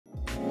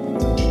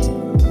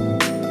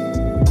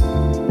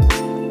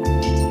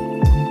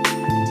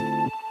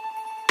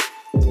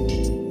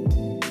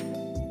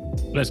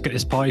let's get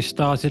this party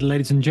started,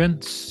 ladies and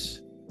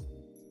gents.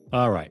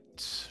 All right.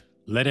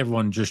 Let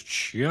everyone just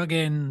chug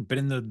in. Been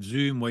in the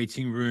Zoom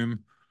waiting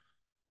room.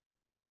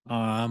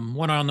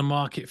 One eye on the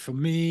market for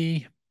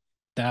me.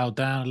 Dow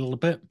down a little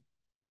bit.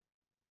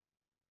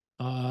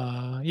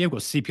 Yeah, we've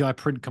got CPI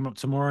print coming up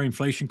tomorrow,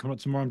 inflation coming up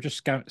tomorrow. I'm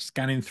just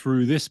scanning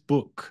through this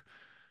book.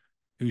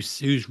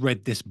 Who's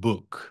read this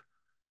book?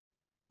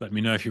 Let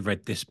me know if you've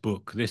read this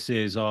book. This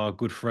is our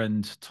good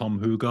friend Tom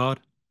Hugard.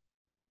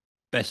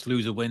 Best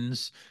Loser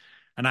Wins.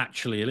 And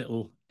actually, a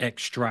little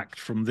extract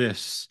from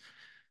this.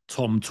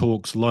 Tom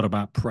talks a lot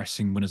about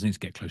pressing winners. I need to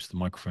get close to the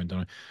microphone,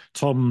 don't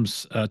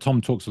I?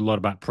 Tom talks a lot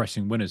about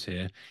pressing winners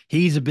here.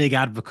 He's a big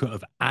advocate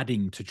of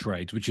adding to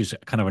trades, which is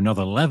kind of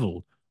another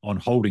level on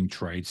holding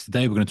trades.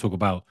 Today we're going to talk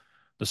about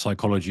the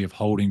psychology of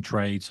holding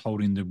trades,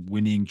 holding the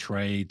winning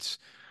trades.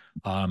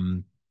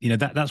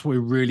 That's what we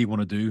really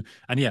want to do.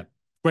 And yeah,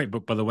 great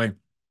book, by the way.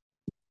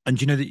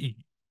 And you know that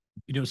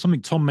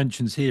something Tom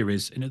mentions here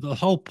is, the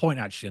whole point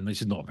actually, and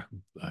this is not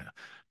a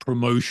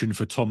promotion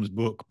for Tom's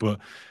book, but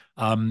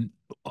a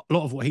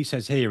lot of what he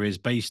says here is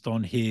based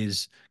on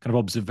his kind of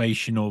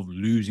observation of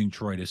losing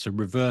traders. So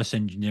reverse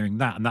engineering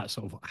that, and that's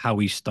sort of how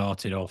he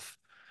started off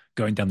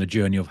going down the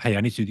journey of, hey,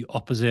 I need to do the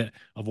opposite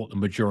of what the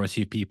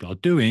majority of people are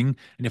doing.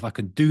 And if I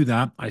can do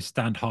that, I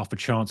stand half a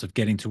chance of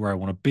getting to where I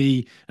want to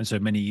be. And so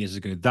many years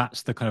ago,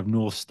 that's the kind of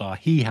North Star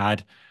he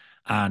had.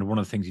 And one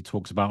of the things he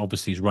talks about,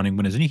 obviously, is running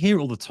winners. And you hear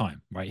it all the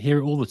time, right? You hear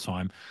it all the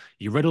time.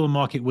 You read all the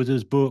Market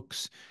Wizards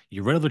books.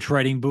 You read all the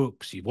trading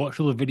books. You've watched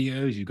all the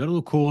videos. You've got all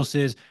the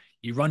courses.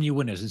 You run your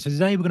winners. And so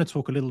today we're going to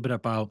talk a little bit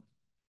about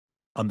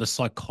the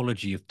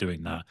psychology of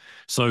doing that.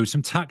 So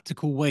some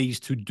tactical ways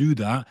to do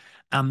that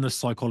and the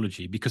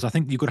psychology, because I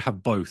think you've got to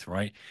have both,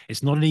 right?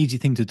 It's not an easy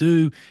thing to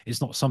do.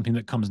 It's not something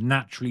that comes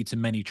naturally to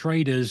many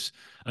traders.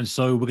 And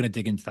so we're going to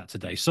dig into that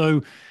today.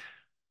 So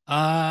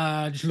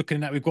just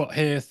looking at, we've got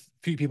here a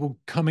few people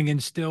coming in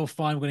still.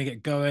 Fine, we're going to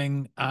get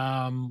going.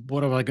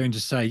 What am I going to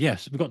say?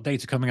 Yes, we've got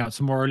data coming out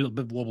tomorrow. A little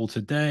bit of wobble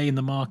today in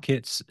the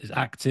markets. Is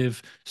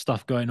active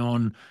stuff going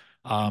on.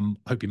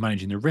 Hope you're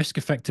managing the risk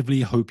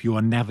effectively. Hope you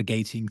are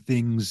navigating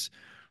things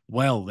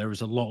well. There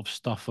is a lot of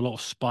stuff, a lot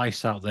of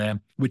spice out there,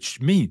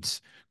 which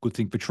means good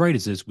thing for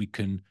traders is we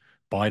can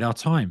bide our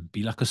time,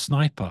 be like a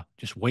sniper,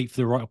 just wait for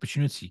the right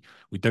opportunity.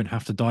 We don't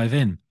have to dive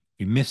in.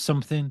 If you miss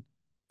something,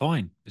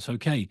 fine, it's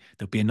okay.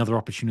 There'll be another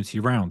opportunity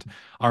around.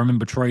 I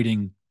remember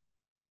trading,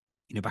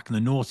 back in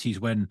the noughties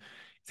when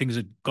things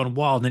had gone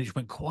wild and then it just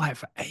went quiet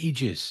for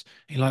ages.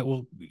 And you're like,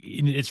 well,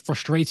 it's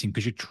frustrating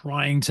because you're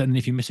trying to, and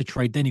if you miss a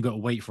trade, then you've got to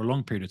wait for a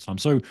long period of time.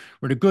 So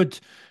we're in a good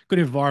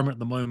environment at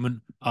the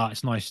moment.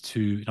 It's nice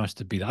to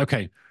be there.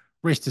 Okay,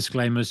 risk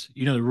disclaimers.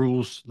 You know the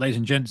rules, ladies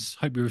and gents.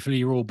 Hope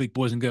you're all big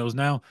boys and girls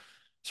now.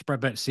 Spread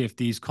bet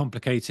CFDs,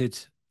 complicated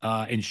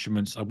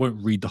instruments. I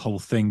won't read the whole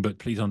thing, but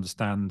please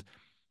understand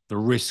the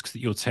risks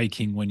that you're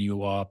taking when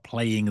you are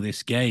playing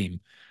this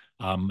game.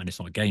 And it's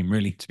not a game,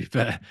 really, to be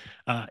fair.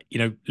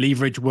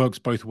 Leverage works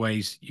both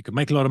ways. You can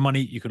make a lot of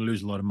money. You can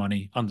lose a lot of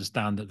money.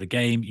 Understand that the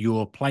game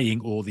you're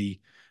playing, or the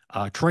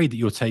trade that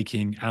you're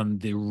taking, and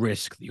the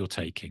risk that you're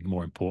taking,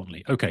 more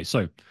importantly. Okay,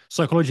 so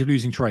psychology of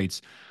losing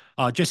trades.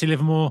 Jesse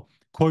Livermore,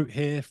 quote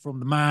here from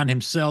the man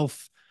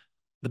himself: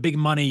 "The big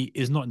money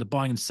is not in the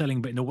buying and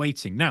selling, but in the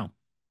waiting." Now,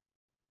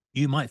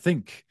 you might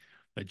think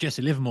that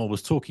Jesse Livermore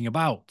was talking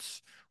about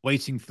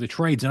waiting for the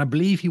trades, and I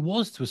believe he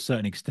was to a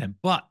certain extent.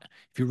 But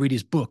if you read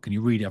his book, and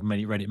you read it, I've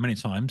read it many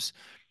times,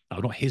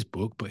 not his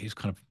book, but his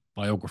kind of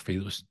biography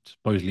that was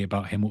supposedly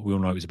about him, what we all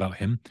know is about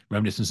him,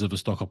 Reminiscences of a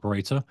Stock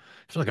Operator.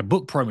 It's like a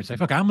book promo, it's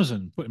like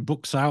Amazon putting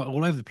books out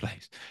all over the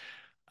place.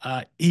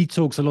 He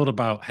talks a lot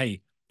about,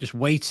 hey, just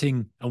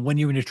waiting, and when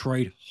you're in a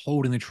trade,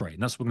 holding the trade.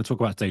 And that's what we're going to talk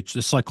about today,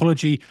 the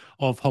psychology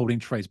of holding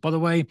trades. By the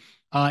way,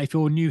 if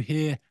you're new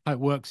here, how it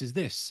works is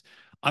this: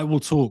 I will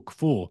talk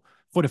for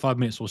 45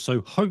 minutes or so.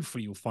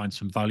 Hopefully you'll find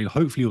some value.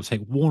 Hopefully you'll take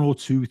one or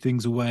two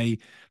things away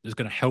that's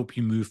going to help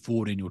you move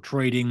forward in your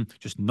trading,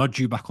 just nudge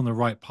you back on the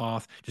right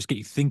path, just get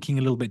you thinking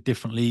a little bit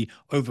differently,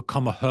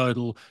 overcome a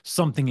hurdle,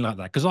 something like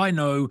that. Because I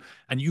know,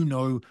 and you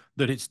know,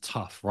 that it's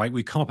tough, right?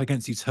 We come up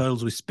against these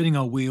hurdles, we're spinning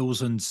our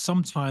wheels, and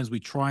sometimes we're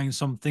trying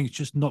something, it's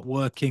just not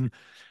working.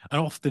 And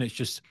often it's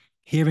just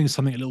hearing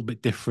something a little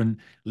bit different,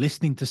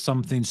 listening to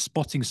something,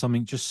 spotting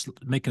something, just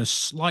making a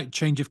slight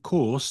change of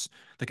course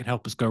that can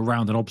help us go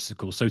around an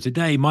obstacle. So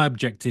today, my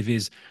objective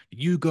is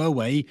you go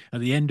away at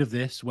the end of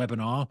this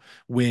webinar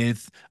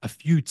with a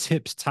few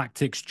tips,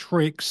 tactics,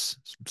 tricks,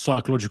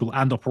 psychological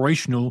and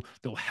operational,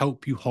 that will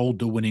help you hold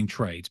the winning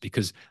trades,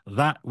 because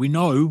that we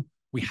know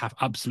we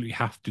absolutely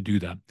have to do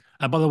that.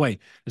 And by the way,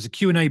 there's a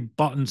Q&A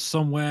button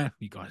somewhere.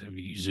 You guys, if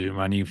you Zoom,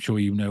 I'm sure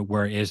you know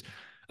where it is.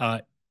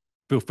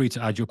 Feel free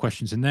to add your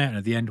questions in there, and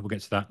at the end, we'll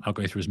get to that. I'll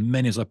go through as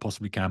many as I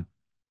possibly can.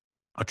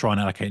 I try and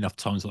allocate enough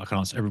time so that I can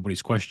answer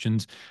everybody's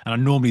questions, and I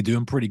normally do.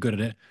 I'm pretty good at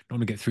it.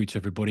 Normally get through to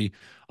everybody,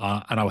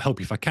 and I'll help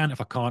you if I can. If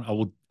I can't, I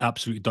will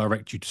absolutely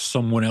direct you to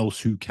someone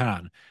else who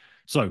can.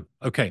 So,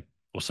 okay,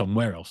 or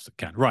somewhere else that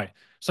can. Right.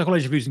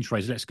 Psychology of losing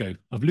trades. Let's go.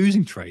 Of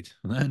losing trades.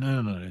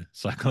 No.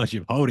 Psychology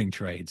of holding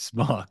trades.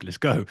 Mark, let's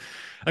go.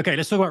 Okay,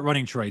 let's talk about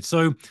running trades.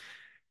 So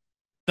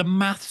the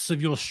maths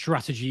of your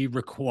strategy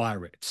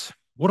require it.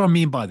 What do I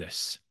mean by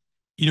this?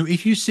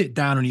 If you sit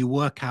down and you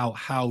work out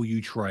how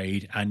you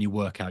trade and you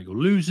work out your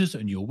losers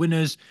and your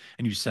winners,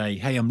 and you say,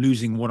 hey, I'm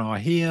losing 1 hour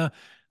here.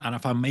 And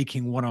if I'm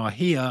making 1 hour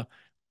here,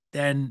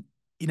 then,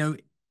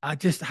 I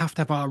just have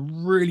to have a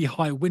really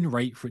high win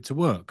rate for it to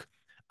work.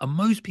 And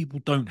most people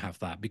don't have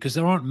that because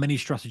there aren't many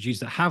strategies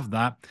that have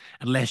that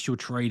unless you're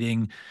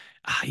trading,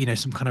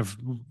 some kind of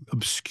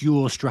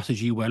obscure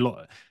strategy where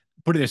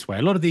put it this way,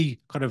 a lot of the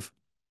kind of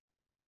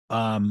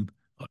um,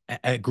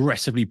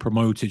 aggressively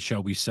promoted,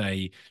 shall we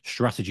say,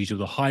 strategies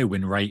with a high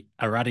win rate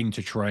are adding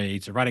to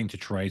trades,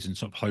 and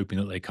sort of hoping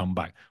that they come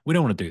back. We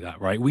don't want to do that,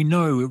 right? We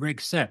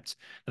accept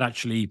that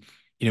actually,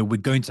 we're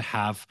going to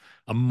have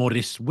a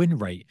modest win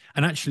rate.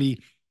 And actually,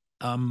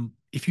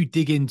 if you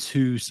dig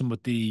into some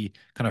of the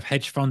kind of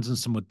hedge funds and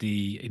some of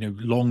the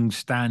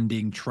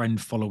long-standing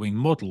trend-following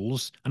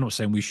models, I'm not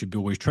saying we should be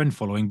always trend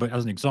following, but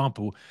as an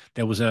example,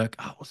 there was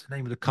what's the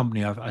name of the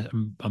company?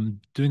 I'm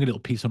doing a little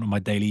piece on my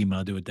daily email.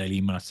 I do a daily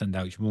email I send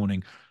out each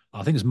morning.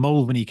 I think it's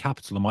Mulvaney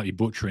Capital. I might be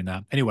butchering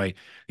that. Anyway,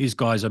 these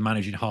guys are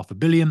managing 500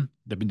 million.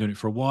 They've been doing it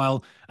for a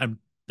while, and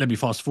let me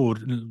fast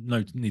forward.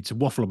 No need to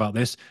waffle about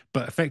this,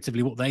 but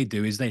effectively, what they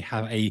do is they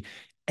have a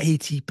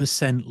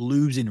 80%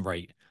 losing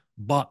rate,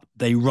 but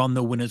they run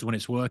the winners when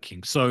it's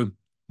working. So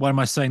why am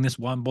I saying this?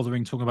 Why I'm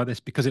bothering talking about this?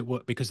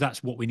 Because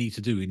that's what we need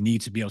to do. We need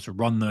to be able to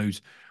run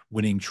those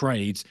winning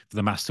trades for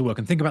the mass to work.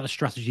 And think about the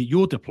strategy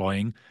you're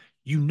deploying.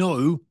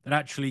 That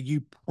actually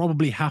you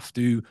probably have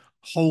to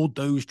hold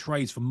those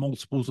trades for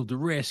multiples of the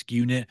risk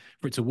unit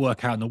for it to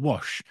work out in the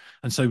wash.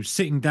 And so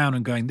sitting down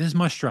and going, this is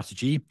my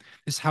strategy,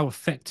 this is how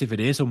effective it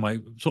is, or my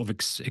sort of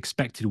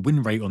expected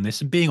win rate on this,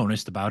 and being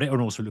honest about it,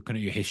 and also looking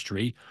at your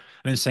history,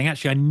 and then saying,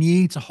 actually, I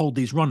need to hold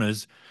these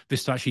runners for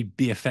this to actually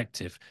be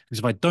effective. Because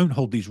if I don't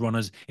hold these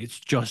runners, it's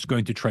just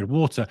going to tread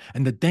water.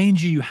 And the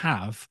danger you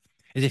have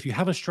is if you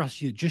have a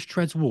strategy that just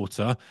treads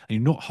water and you're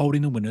not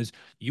holding the winners,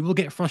 you will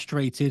get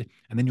frustrated,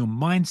 and then your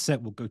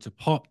mindset will go to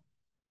pot.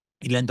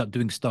 You'll end up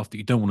doing stuff that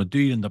you don't want to do.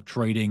 You end up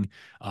trading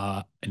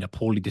in a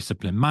poorly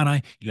disciplined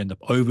manner. You end up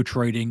over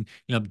trading.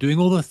 You end up doing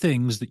all the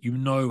things that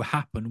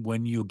happen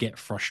when you get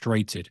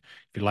frustrated.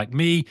 If you're like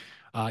me,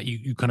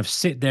 you kind of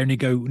sit there and you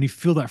go, when you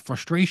feel that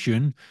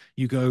frustration,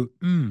 you go,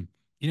 you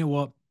know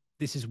what?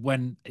 This is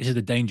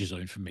the danger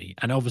zone for me.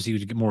 And obviously,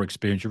 as you get more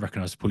experience, you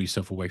recognize to pull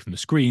yourself away from the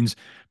screens,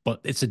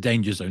 but it's a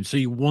danger zone. So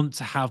you want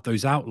to have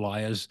those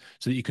outliers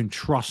so that you can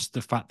trust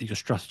the fact that your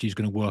strategy is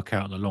going to work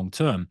out in the long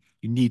term.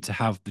 You need to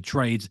have the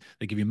trades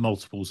that give you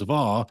multiples of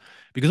R,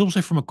 because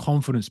also from a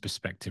confidence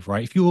perspective,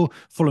 right? If you're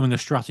following a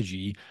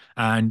strategy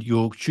and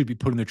you should be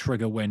pulling the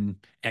trigger when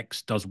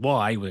X does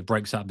Y, where it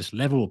breaks out of this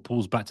level or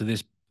pulls back to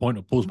this point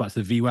or pulls back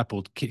to the VWAP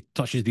or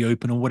touches the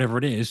open or whatever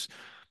it is,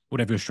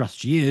 whatever your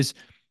strategy is,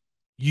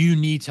 you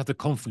need to have the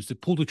confidence to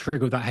pull the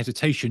trigger without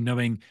hesitation,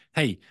 knowing,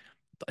 hey,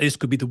 this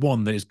could be the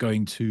one that is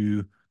going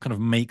to kind of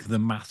make the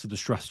math of the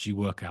strategy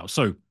work out.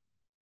 So,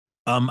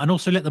 and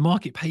also let the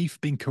market pay you for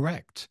being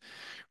correct,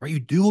 right? You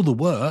do all the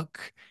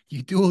work,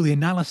 you do all the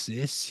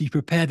analysis, you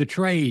prepare the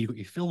trade, you've got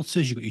your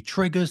filters, you've got your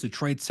triggers, the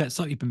trade sets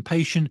up, you've been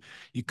patient,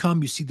 you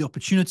come, you see the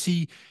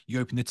opportunity, you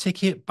open the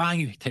ticket,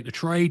 bang, you take the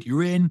trade,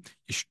 you're in,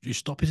 your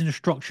stop is in a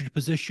structured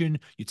position,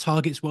 your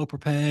target's well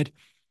prepared,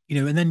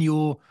 and then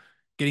you're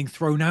getting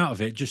thrown out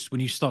of it just when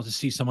you start to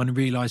see some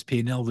unrealized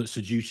P&L that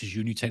seduces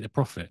you and you take the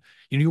profit.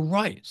 You're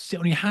right. Sit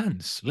on your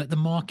hands. Let the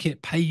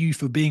market pay you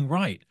for being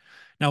right.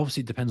 Now,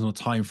 obviously, it depends on the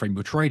time frame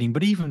you're trading,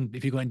 but even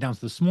if you're going down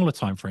to the smaller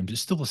time frames,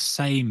 it's still the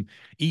same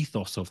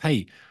ethos of,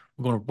 hey,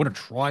 we're going to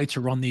try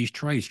to run these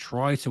trades,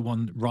 try to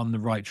run the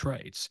right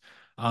trades.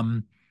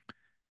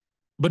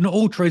 But not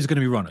all trades are going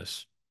to be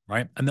runners,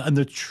 right? And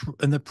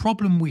the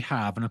problem we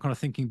have, and I'm kind of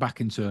thinking back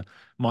into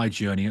my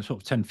journey, it's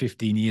sort of 10,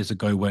 15 years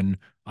ago when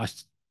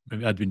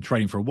I'd been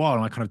trading for a while,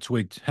 and I kind of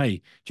twigged, hey,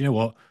 do you know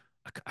what?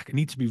 I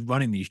need to be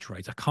running these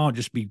trades. I can't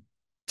just be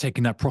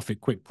taking that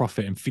quick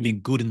profit and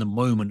feeling good in the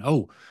moment.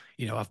 Oh,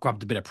 I've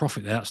grabbed a bit of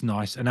profit there. That's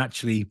nice. And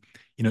actually,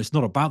 it's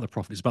not about the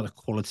profit. It's about the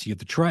quality of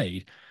the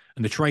trade.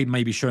 And the trade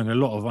may be showing a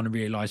lot of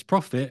unrealized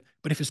profit,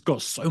 but if it's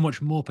got so much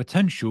more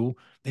potential,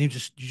 then you're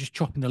just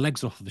chopping the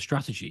legs off of the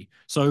strategy.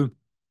 So,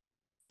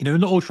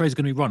 not all trades are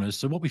going to be runners.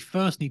 So what we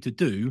first need to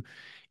do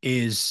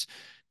is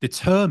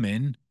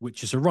determine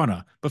which is a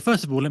runner. But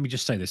first of all, let me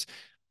just say this.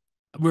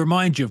 We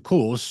remind you, of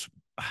course,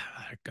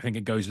 I think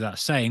it goes without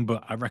saying,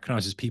 but I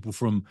recognize as people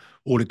from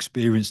all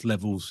experience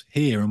levels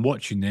here and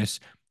watching this,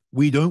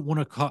 we don't want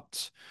to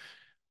cut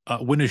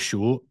winners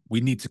short.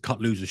 We need to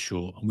cut losers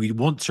short. And we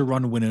want to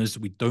run winners.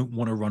 We don't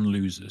want to run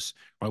losers,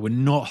 right? We're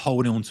not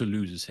holding on to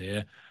losers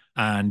here.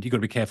 And you've got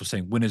to be careful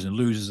saying winners and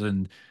losers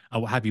and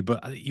what have you.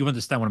 But you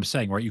understand what I'm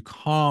saying, right? You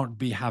can't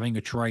be having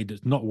a trade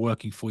that's not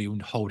working for you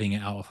and holding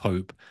it out of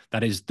hope.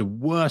 That is the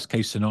worst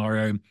case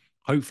scenario.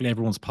 hopefully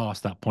everyone's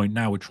past that point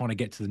now. We're trying to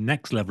get to the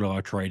next level of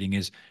our trading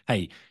is,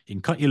 hey, you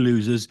can cut your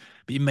losers,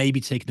 but you may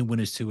be taking the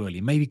winners too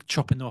early, maybe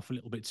chopping off a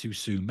little bit too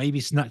soon, maybe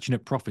snatching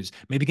at profits,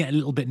 maybe getting a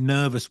little bit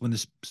nervous when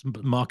the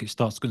market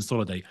starts to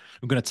consolidate.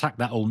 I'm going to attack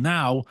that all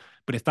now,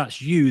 but if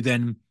that's you,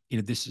 then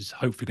this is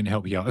hopefully going to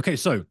help you out. Okay,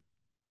 so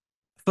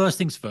first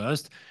things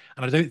first,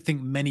 and I don't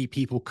think many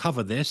people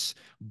cover this,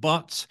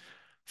 but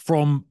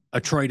from a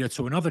trader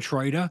to another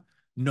trader,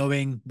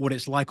 knowing what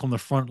it's like on the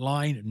front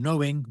line,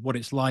 knowing what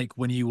it's like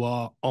when you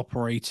are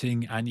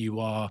operating and you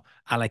are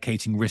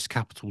allocating risk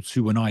capital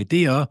to an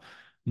idea,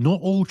 not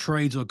all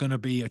trades are going to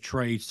be a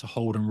trade to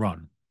hold and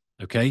run.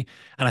 Okay.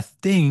 And I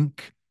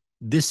think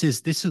this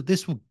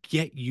will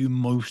get you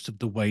most of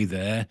the way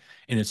there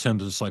in the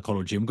terms of the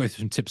psychology. I'm going to go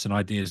through some tips and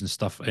ideas and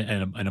stuff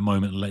in a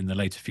moment in the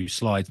later few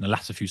slides, in the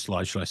latter few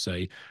slides, should I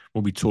say,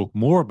 when we talk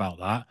more about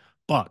that.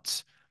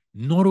 But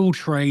not all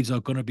trades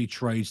are going to be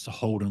trades to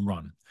hold and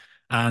run.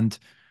 And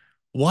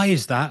why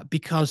is that?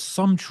 Because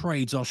some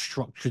trades are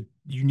structured,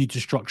 you need to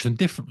structure them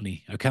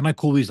differently. Okay. And I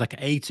call these like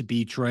A to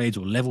B trades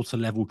or level to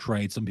level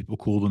trades, some people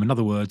call them. In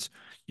other words,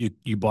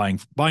 you're buying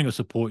a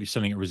support, you're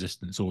selling at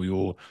resistance, or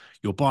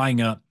you're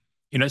buying a,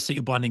 let's say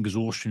you're buying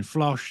exhaustion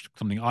flush,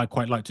 something I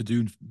quite like to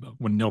do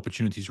when the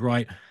opportunity is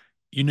right.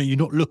 You're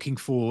not looking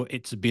for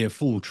it to be a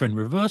full trend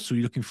reversal.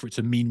 You're looking for it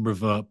to mean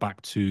revert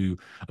back to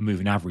a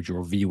moving average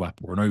or a VWAP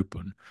or an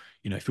open.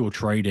 If you're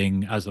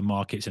trading as the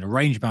market's in a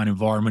range bound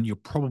environment, you'll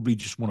probably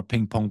just want to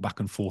ping pong back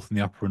and forth in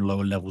the upper and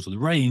lower levels of the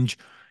range.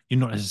 You're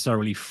not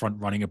necessarily front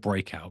running a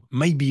breakout.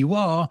 Maybe you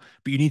are,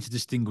 but you need to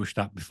distinguish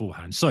that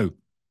beforehand. So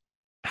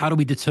how do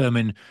we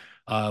determine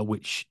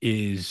which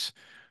is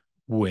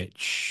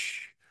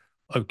which?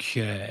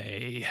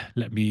 Okay,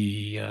 let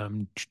me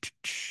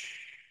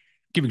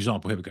give an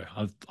example. Here we go.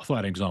 I thought I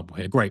had an example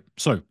here. Great.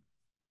 So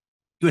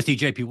USD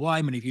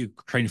JPY, many of you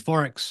trade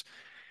Forex.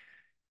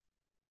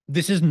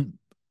 This isn't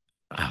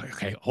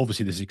okay.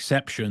 Obviously, there's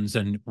exceptions,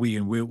 and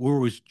we're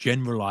always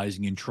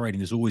generalizing in trading.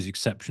 There's always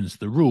exceptions to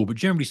the rule, but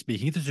generally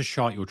speaking, if there's a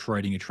chart you're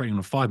trading on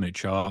a 5-minute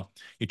chart.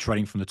 You're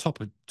trading from the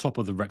top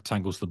of the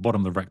rectangle to the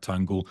bottom of the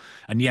rectangle.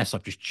 And yes,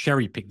 I've just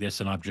cherry picked this,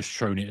 and I've just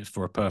shown it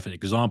for a perfect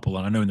example.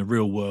 And I know in the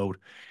real world,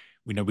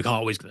 we know we can't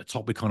always get the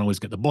top, we can't always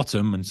get the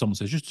bottom, and someone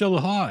says just sell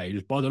the high,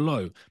 just buy the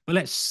low. But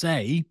let's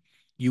say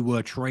you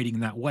were trading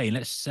that way, and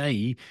let's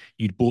say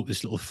you'd bought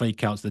this little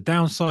fake out to the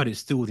downside, it's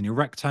still within your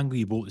rectangle,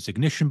 you bought this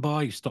ignition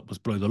buy, your stop was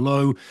below the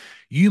low.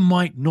 You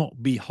might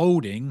not be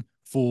holding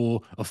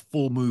for a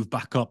full move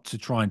back up to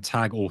try and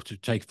tag or to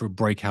take for a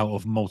breakout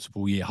of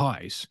multiple year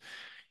highs.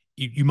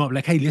 You might be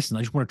like, hey, listen, I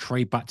just want to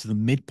trade back to the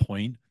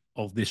midpoint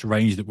of this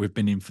range that we've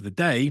been in for the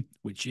day,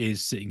 which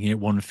is sitting here at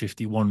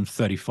 150,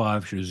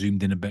 135. Should have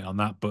zoomed in a bit on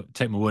that, but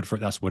take my word for it,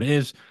 that's what it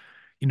is.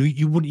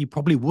 You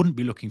probably wouldn't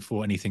be looking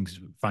for anything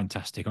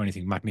fantastic or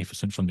anything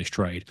magnificent from this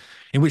trade.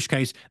 In which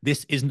case,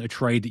 this isn't a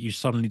trade that you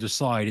suddenly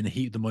decide in the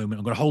heat of the moment,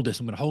 I'm going to hold this,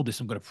 I'm going to hold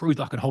this, I'm going to prove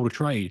that I can hold a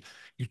trade.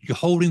 You're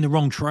holding the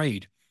wrong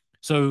trade.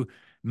 So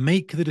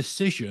make the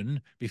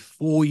decision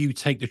before you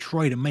take the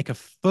trade and make a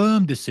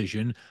firm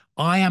decision.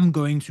 I am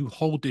going to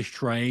hold this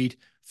trade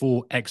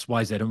for X,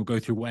 Y, Z, and we'll go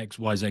through what X,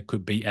 Y, Z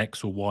could be,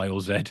 X or Y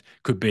or Z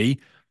could be,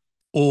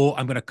 or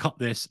I'm going to cut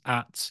this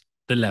at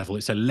the level.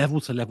 It's a level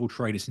to level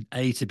trade. It's an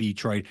A to B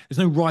trade. There's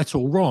no right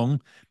or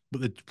wrong,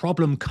 but the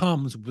problem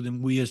comes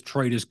when we as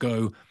traders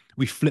go,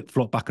 we flip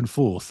flop back and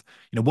forth.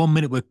 1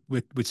 minute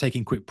we're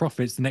taking quick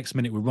profits, the next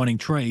minute we're running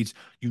trades.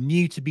 You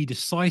need to be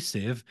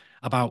decisive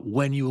about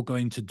when you're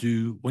going to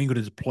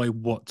deploy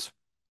what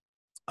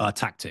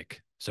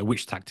tactic. So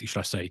which tactic should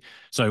I say?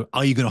 So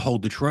are you going to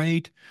hold the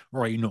trade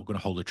or are you not going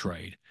to hold the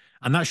trade?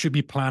 And that should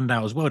be planned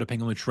out as well,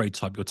 depending on the trade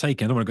type you're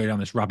taking. I don't want to go down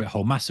this rabbit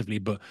hole massively,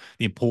 but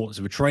the importance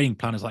of a trading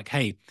plan is like,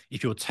 hey,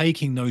 if you're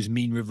taking those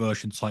mean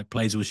reversion type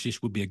plays, which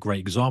this would be a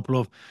great example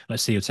of,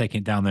 let's say you're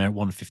taking it down there at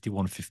 150,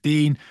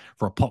 115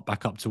 for a pop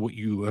back up to what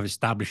you have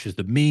established as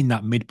the mean,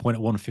 that midpoint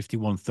at 150,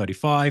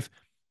 135.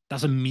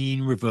 That's a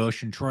mean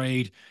reversion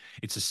trade.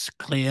 It's a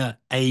clear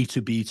A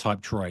to B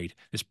type trade.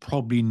 There's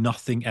probably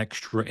nothing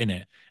extra in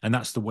it. And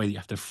that's the way that you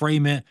have to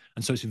frame it.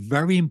 And so it's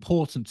very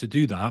important to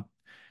do that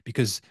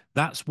because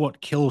that's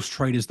what kills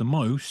traders the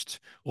most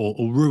or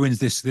ruins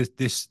this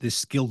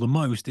skill the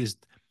most is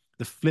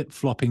the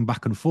flip-flopping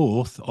back and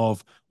forth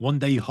of one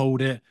day you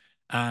hold it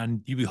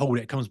and you hold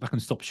it, it comes back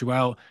and stops you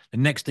out. The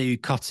next day you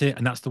cut it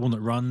and that's the one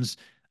that runs.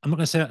 I'm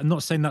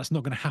not saying that's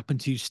not going to happen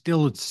to you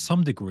still to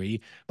some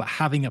degree, but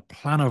having a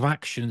plan of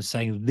action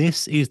saying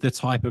this is the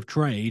type of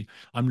trade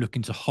I'm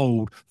looking to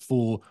hold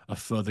for a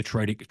further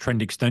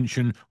trend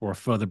extension or a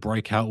further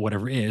breakout, or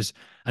whatever it is.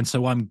 And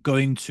so I'm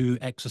going to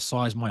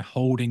exercise my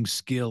holding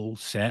skill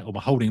set or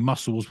my holding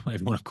muscles,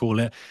 whatever you want to call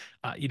it,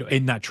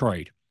 in that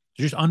trade.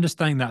 Just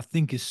understanding that I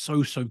think is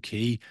so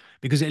key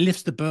because it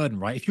lifts the burden,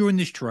 right? If you're in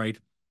this trade,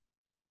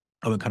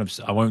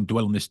 I won't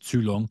dwell on this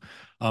too long.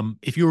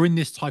 If you're in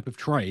this type of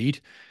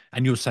trade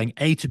and you're saying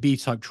A to B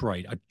type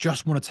trade, I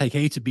just want to take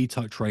A to B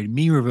type trade,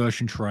 mean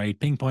reversion trade,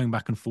 ping pong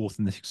back and forth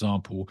in this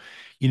example,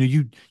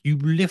 you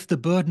lift the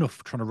burden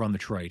off trying to run the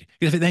trade.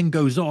 If it then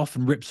goes off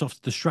and rips off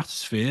to the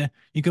stratosphere,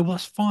 you go, well,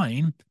 that's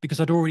fine because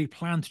I'd already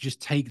planned to just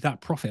take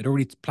that profit. I'd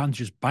already planned to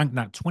just bank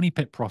that 20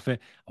 pip profit.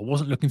 I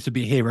wasn't looking to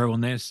be a hero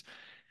on this.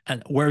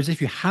 And whereas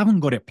if you haven't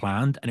got it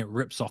planned and it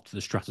rips off to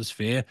the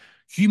stratosphere,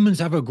 humans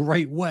have a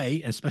great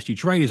way, and especially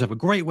traders have a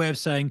great way of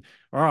saying,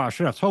 "Oh, I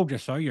should have told you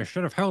so. You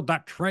should have held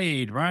that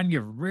trade, man.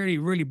 You're really,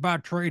 really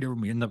bad trader."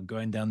 And we end up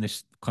going down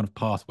this kind of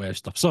pathway of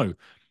stuff. So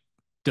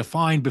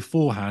define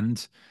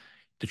beforehand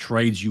the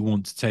trades you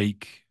want to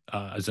take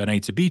as an A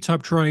to B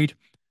type trade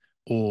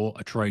or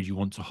a trade you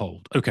want to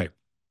hold. Okay.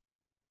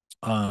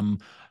 Um,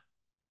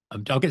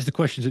 I'll get to the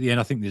questions at the end.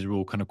 I think these are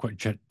all kind of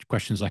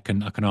questions I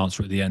can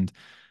answer at the end.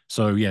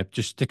 So yeah,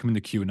 just stick them in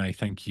the Q&A.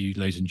 Thank you,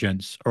 ladies and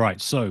gents. All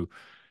right, so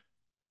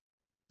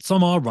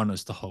some are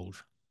runners to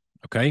hold,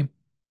 okay?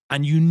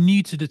 And you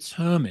need to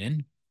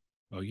determine,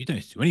 well, you don't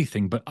have to do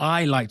anything, but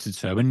I like to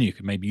determine, you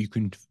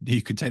can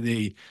take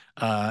the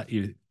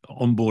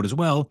on board as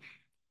well.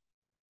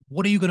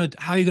 How are you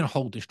gonna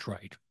hold this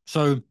trade?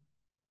 So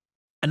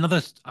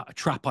another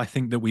trap I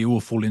think that we all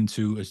fall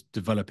into as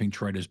developing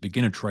traders,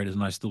 beginner traders,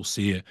 and I still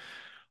see it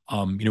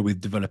with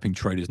developing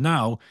traders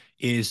now,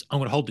 is I'm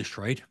going to hold this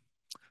trade.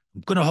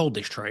 I'm going to hold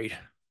this trade.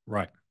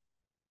 Right.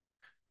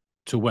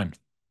 To when?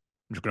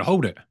 I'm just going to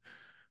hold it.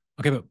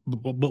 Okay,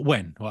 but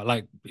when?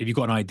 Like, if you've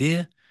got an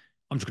idea,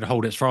 I'm just going to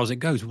hold it as far as it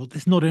goes. Well,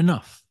 that's not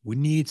enough. We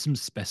need some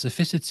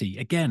specificity.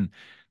 Again,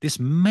 this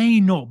may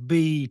not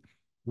be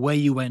where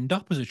you end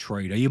up as a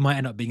trader. You might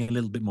end up being a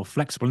little bit more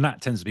flexible. And that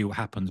tends to be what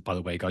happens, by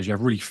the way, guys. You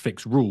have really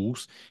fixed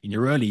rules in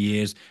your early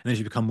years. And as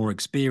you become more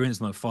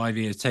experienced, like 5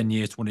 years, 10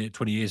 years, 20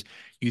 years,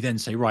 you then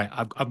say, right,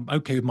 I'm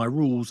okay with my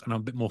rules and I'm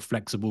a bit more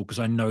flexible because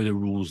I know the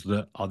rules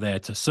that are there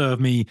to serve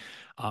me.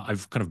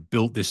 I've kind of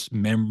built this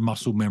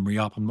muscle memory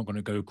up. I'm not going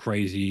to go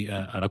crazy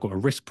and I've got a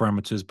risk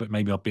parameters, but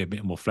maybe I'll be a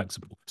bit more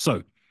flexible.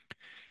 So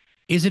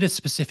is it a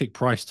specific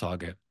price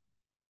target?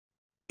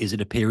 Is it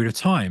a period of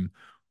time?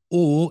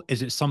 Or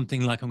is it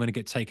something like I'm going to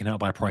get taken out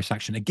by a price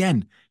action?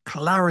 Again,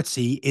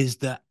 clarity is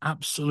the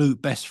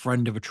absolute best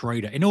friend of a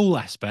trader in all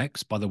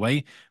aspects, by the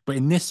way. But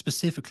in this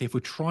specifically, if we're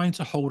trying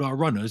to hold our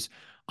runners,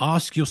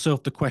 ask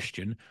yourself the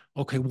question,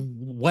 okay,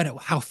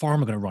 how far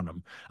am I going to run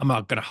them? Am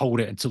I going to hold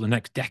it until the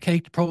next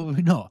decade?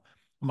 Probably not.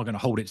 Am I going to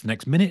hold it to the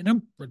next minute?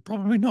 No,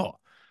 probably not.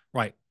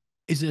 Right.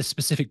 Is it a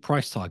specific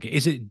price target?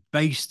 Is it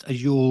based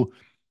as your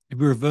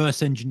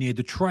reverse engineer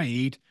the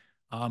trade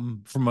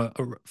from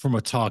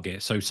a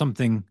target? So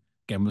something,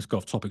 again, let's go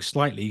off topic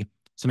slightly.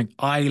 Something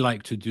I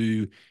like to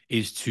do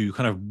is to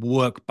kind of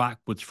work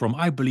backwards from,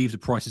 I believe the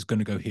price is going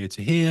to go here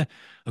to here.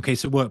 Okay,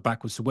 so work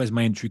backwards. So where's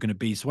my entry going to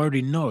be? So I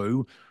already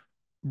know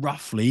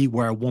roughly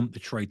where I want the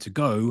trade to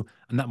go,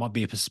 and that might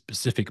be a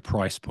specific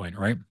price point,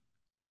 right?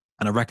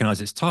 And I recognize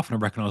it's tough, and I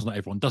recognize not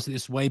everyone does it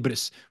this way, but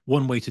it's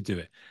one way to do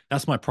it.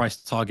 That's my price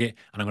target,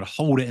 and I'm going to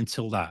hold it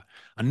until that.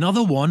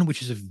 Another one,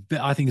 which is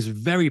I think is a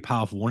very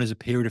powerful one, is a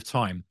period of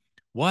time.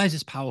 Why is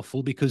this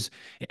powerful? Because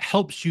it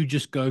helps you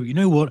just go, you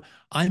know what?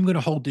 I'm going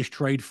to hold this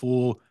trade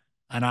for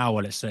an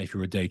hour, let's say, if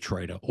you're a day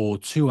trader, or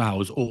 2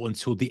 hours, or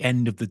until the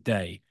end of the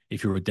day,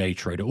 if you're a day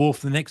trader, or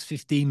for the next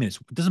 15 minutes.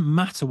 It doesn't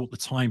matter what the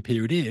time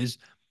period is,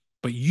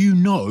 but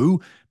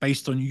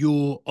based on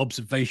your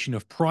observation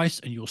of price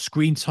and your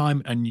screen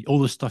time and all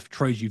the stuff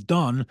trades you've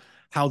done,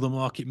 how the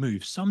market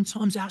moves.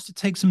 Sometimes it has to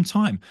take some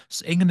time.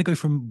 So it's going to go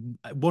from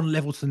one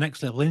level to the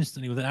next level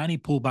instantly without any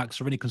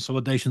pullbacks or any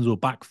consolidations or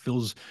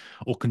backfills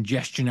or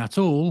congestion at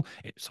all.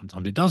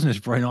 Sometimes it doesn't. It's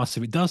very nice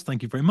if it does.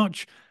 Thank you very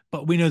much.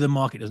 But we know the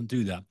market doesn't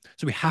do that.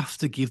 So we have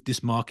to give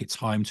this market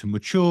time to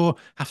mature,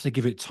 have to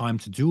give it time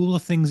to do all the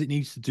things it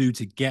needs to do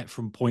to get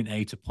from point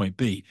A to point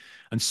B.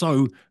 And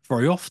so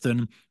very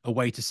often a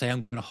way to say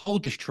I'm going to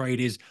hold this trade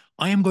is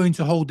I am going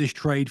to hold this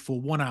trade for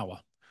 1 hour.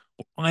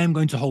 Or I am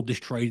going to hold this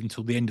trade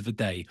until the end of the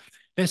day.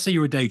 Let's say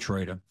you're a day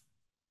trader.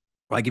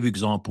 I give you an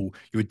example.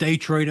 You're a day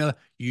trader.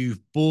 You've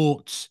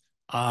bought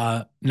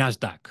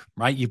NASDAQ,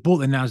 right? You've bought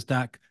the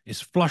NASDAQ.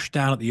 It's flushed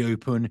down at the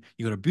open.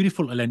 You've got a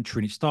beautiful little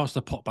entry and it starts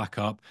to pop back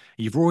up.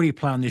 You've already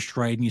planned this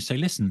trade and you say,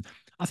 listen,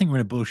 I think we're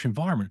in a bullish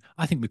environment.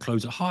 I think we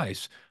close at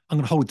highs. I'm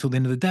going to hold it till the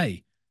end of the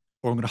day.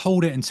 Or I'm going to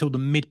hold it until the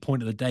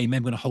midpoint of the day. Maybe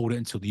I'm going to hold it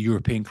until the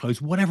European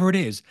close, whatever it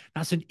is.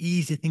 That's an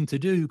easy thing to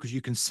do because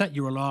you can set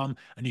your alarm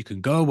and you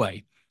can go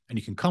away and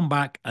you can come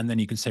back and then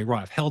you can say,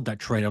 right, I've held that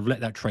trade. I've let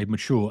that trade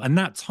mature. And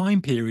that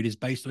time period is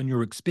based on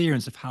your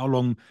experience of how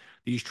long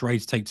these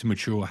trades take to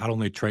mature, how long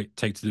they take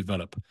to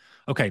develop.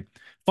 Okay.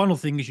 Final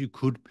thing is you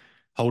could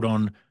hold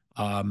on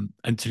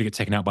until you get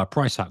taken out by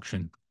price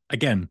action.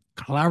 Again,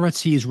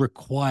 clarity is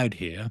required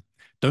here.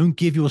 Don't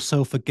give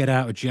yourself a get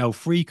out of jail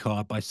free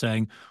card by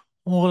saying,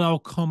 oh, they'll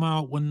come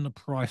out when the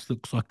price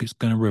looks like it's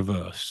going to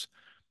reverse.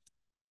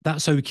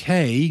 That's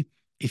okay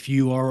if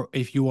you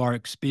are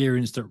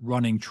experienced at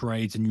running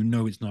trades and you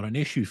know it's not an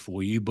issue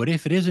for you, but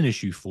if it is an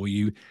issue for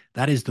you,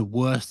 that is the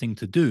worst thing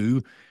to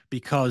do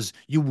because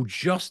you will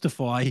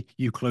justify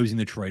you closing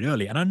the trade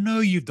early. And I know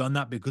you've done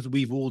that because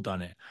we've all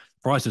done it.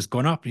 Price has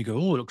gone up and you go,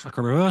 oh, it looks like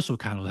a reversal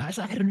candle. Is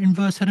that head and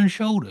inverse head and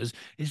shoulders?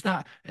 Is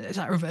that a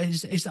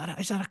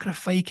kind of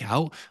fake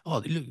out?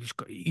 Oh,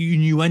 look,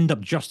 you end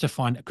up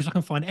justifying it because I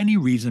can find any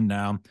reason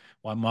now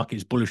why market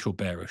is bullish or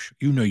bearish.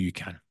 You know you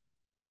can.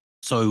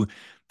 So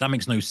that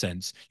makes no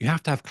sense. You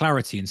have to have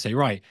clarity and say,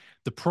 right,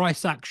 the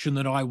price action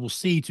that I will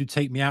see to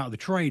take me out of the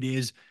trade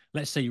is,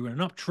 let's say you're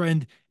in an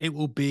uptrend, it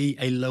will be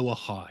a lower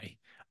high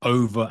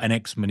over an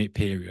X minute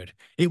period.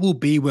 It will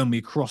be when we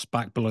cross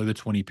back below the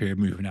 20 period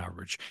moving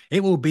average.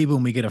 It will be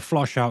when we get a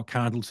flush out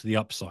candle to the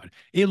upside.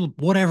 It'll,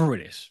 whatever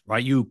it is,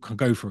 right? You can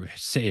go for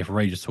sit here for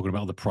ages talking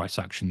about the price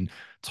action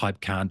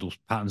type candles,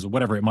 patterns, or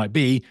whatever it might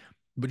be,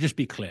 but just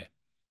be clear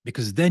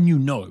because then you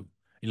know,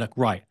 you're like,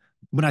 right,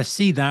 when I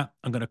see that,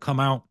 I'm going to come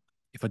out.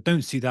 If I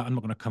don't see that, I'm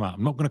not going to come out.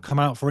 I'm not going to come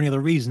out for any other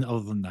reason other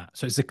than that.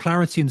 So it's the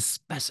clarity and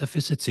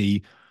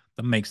specificity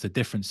that makes the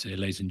difference here,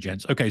 ladies and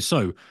gents. Okay,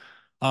 so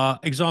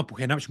example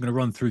here. Now I'm just going to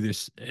run through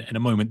this in a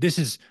moment. This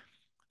is,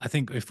 I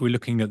think, if we're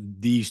looking at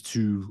these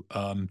two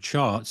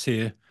charts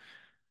here,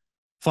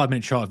 5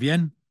 minute chart of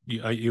yen,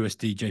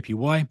 USD,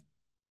 JPY,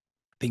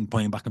 ping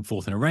ponging back and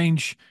forth in a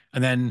range.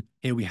 And then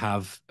here we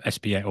have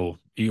SPA or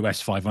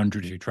US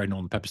 500 if you're trading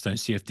on the Pepperstone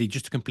CFD,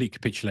 just a complete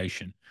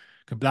capitulation.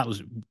 That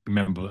was,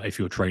 remember, if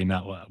you're trading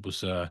that, was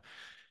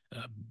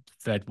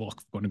Fed, well,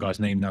 I've forgotten the guy's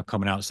name now,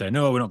 coming out saying,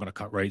 no, we're not going to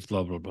cut rates,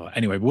 blah, blah, blah.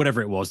 Anyway,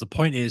 whatever it was, the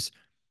point is,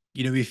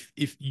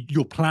 if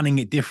you're planning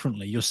it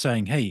differently, you're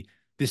saying, hey,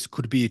 this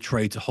could be a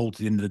trade to hold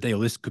to the end of the day,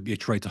 or this could be a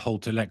trade to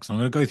hold to Lex. I'm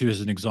going to go through this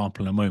as an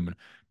example in a moment,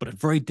 but a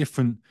very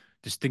different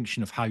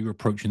distinction of how you're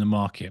approaching the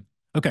market.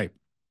 Okay,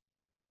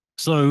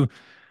 so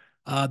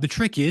the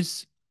trick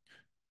is,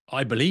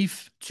 I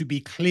believe, to be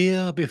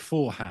clear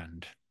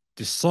beforehand.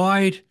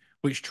 Decide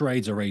which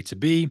trades are A to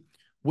B,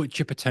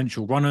 which are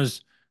potential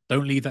runners.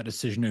 Don't leave that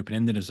decision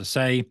open-ended, as I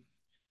say.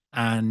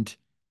 And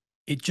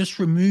it just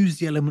removes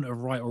the element of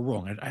right or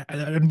wrong. I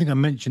don't think I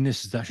mentioned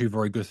this is actually a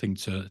very good thing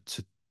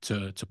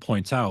to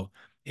point out,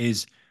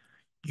 is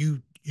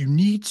you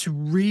need to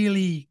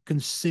really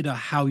consider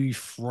how you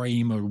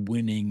frame a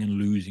winning and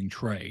losing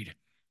trade.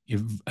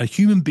 If, as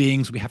human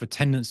beings, we have a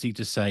tendency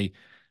to say,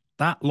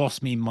 that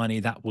lost me money,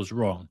 that was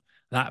wrong.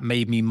 That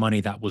made me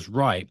money, that was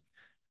right.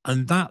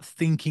 And that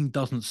thinking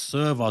doesn't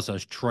serve us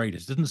as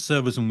traders. It doesn't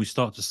serve us when we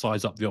start to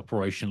size up the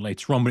operation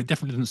later on, but it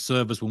definitely doesn't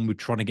serve us when we're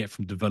trying to get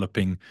from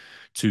developing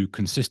to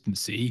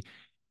consistency.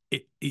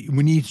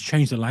 We need to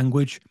change the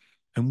language.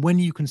 And when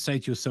you can say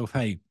to yourself,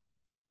 hey,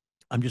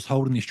 I'm just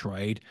holding this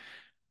trade,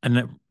 and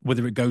that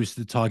whether it goes to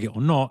the target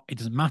or not, it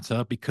doesn't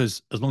matter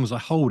because as long as I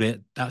hold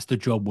it, that's the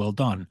job well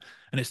done.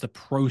 And it's the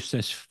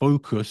process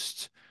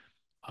focused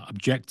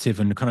objective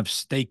and kind of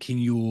staking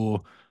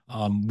your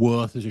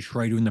worth as a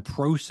trader in the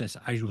process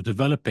as you're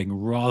developing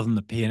rather than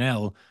the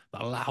P&L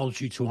that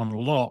allows you to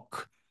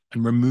unlock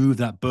and remove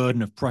that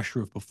burden of pressure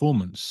of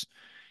performance.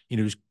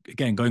 Just,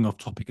 again, going off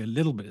topic a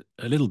little bit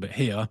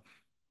here,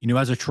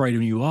 as a trader,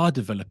 when you are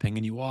developing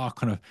and you are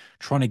kind of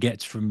trying to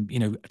get from,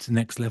 to the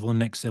next level, the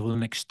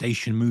next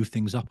station, move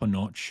things up a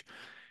notch,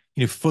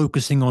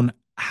 focusing on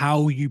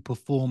how you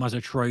perform as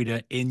a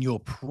trader in your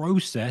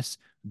process.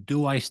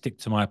 Do I stick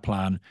to my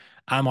plan?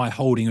 Am I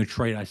holding a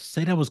trade I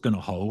said I was going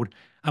to hold?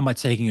 Am I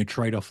taking a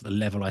trade off the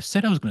level I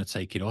said I was going to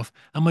take it off?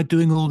 Am I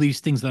doing all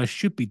these things that I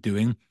should be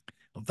doing?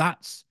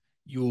 That's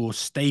your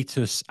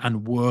status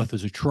and worth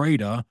as a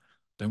trader.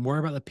 Don't worry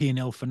about the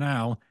P&L for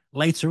now.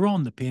 Later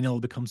on, the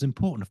P&L becomes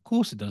important. Of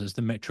course it does. It's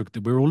the metric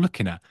that we're all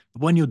looking at.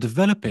 But when you're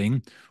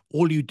developing,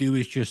 all you do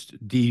is just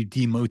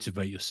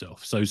demotivate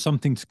yourself. So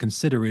something to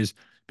consider is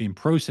being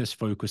process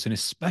focused, and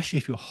especially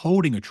if you're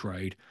holding a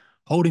trade,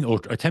 holding or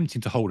attempting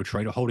to hold a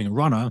trade or holding a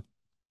runner,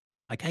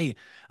 like, hey,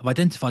 I've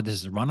identified this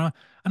as a runner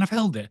and I've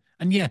held it.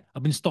 And yeah,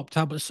 I've been stopped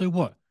out, but so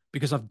what?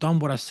 Because I've done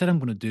what I said I'm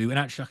going to do. And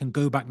actually, I can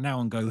go back now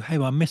and go, hey,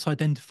 well, I'm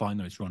misidentifying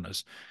those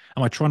runners.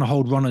 Am I trying to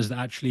hold runners that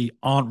actually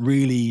aren't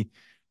really,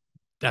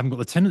 they haven't got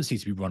the tendency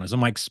to be runners?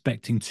 Am I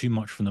expecting too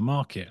much from the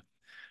market?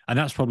 And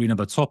that's probably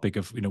another topic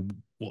of,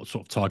 what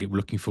sort of target we're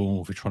looking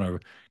for. If we're trying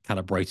to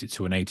calibrate it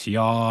to an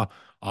ATR,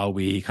 are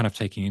we kind of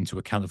taking into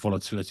account the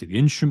volatility of the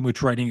instrument we're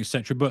trading,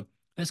 etc. But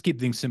let's keep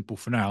things simple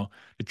for now.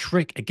 The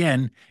trick,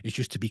 again, is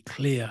just to be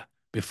clear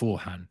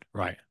beforehand,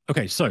 right?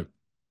 Okay, so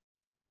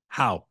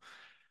how?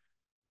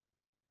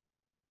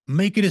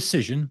 Make a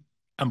decision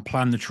and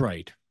plan the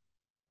trade.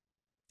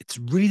 It's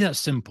really that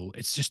simple.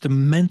 It's just a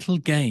mental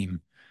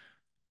game.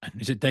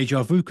 And is it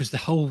deja vu? Because the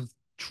whole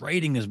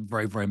trading is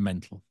very, very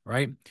mental,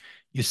 right?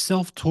 Your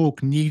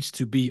self-talk needs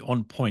to be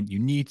on point. You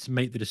need to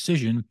make the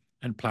decision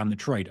and plan the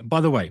trade. And by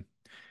the way,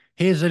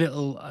 here's a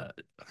little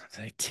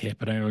tip.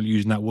 I don't know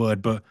using that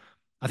word, but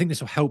I think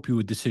this will help you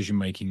with decision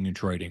making and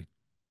trading.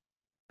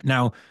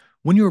 Now,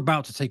 when you're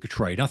about to take a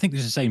trade, I think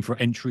this is the same for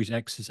entries,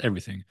 exits,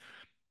 everything.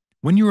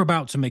 When you're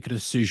about to make a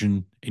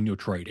decision in your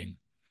trading,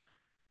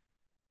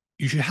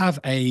 you should have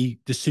a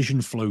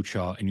decision flow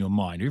chart in your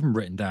mind, even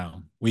written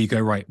down, where you go,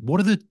 right, what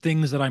are the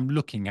things that I'm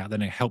looking at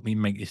that help me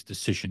make this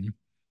decision?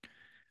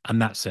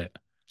 And that's it.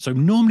 So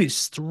normally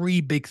it's three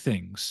big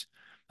things.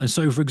 And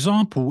so, for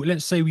example,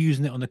 let's say we're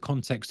using it on the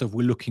context of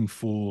we're looking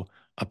for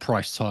a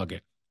price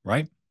target,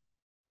 right?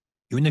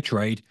 You're in the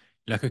trade,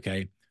 you're like,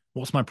 okay,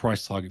 what's my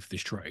price target for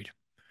this trade?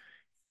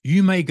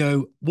 You may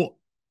go,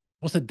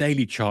 what's the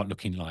daily chart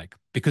looking like?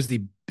 Because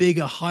the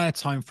bigger, higher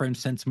time frame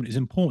sentiment is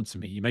important to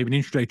me. You may be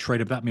an intraday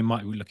trader, but that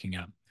might be looking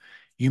at.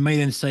 You may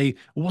then say,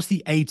 well, what's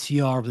the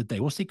ATR of the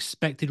day? What's the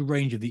expected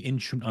range of the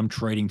instrument I'm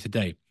trading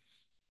today?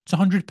 It's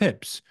 100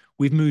 pips.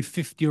 We've moved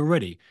 50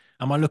 already.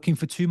 Am I looking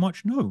for too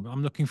much? No,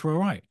 I'm looking for all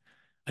right.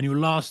 And your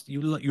last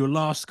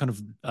kind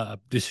of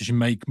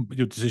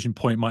your decision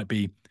point might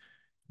be,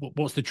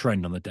 what's the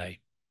trend on the day,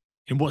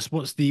 and what's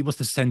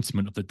the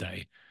sentiment of the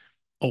day,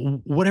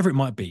 or whatever it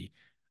might be.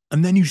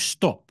 And then you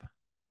stop,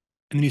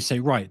 and then you say,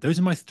 right, those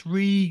are my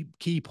three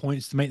key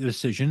points to make the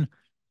decision.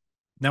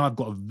 Now I've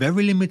got a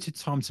very limited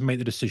time to make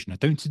the decision. I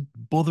don't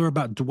bother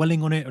about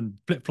dwelling on it and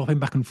flip flopping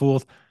back and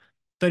forth.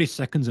 30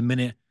 seconds, a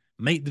minute,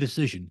 make the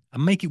decision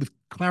and make it with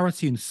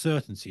clarity and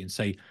certainty and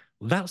say,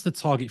 well, that's the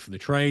target for the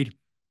trade.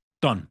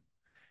 Done.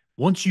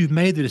 Once you've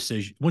made the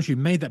decision, once you've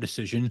made that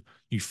decision,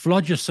 you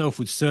flood yourself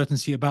with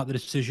certainty about the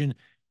decision.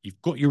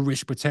 You've got your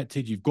risk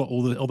protected. You've got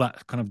all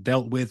that kind of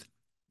dealt with.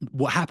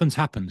 What happens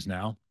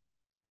now.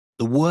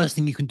 The worst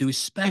thing you can do,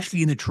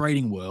 especially in the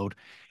trading world,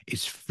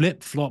 is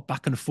flip flop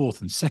back and forth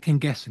and second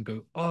guess and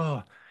go,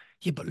 oh,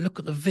 yeah, but look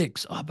at the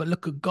VIX. Oh, but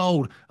look at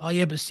gold. Oh,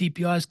 yeah, but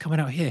CPI is coming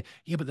out here.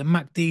 Yeah, but the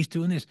MACD is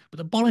doing this. But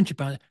the Bollinger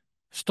Band,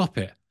 stop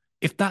it.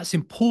 If that's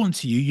important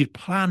to you, you'd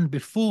plan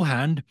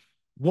beforehand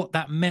what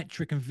that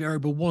metric and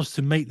variable was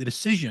to make the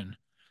decision.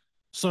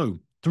 So,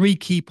 three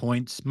key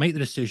points: make the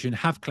decision,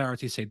 have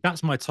clarity, say,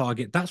 that's my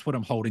target, that's what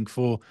I'm holding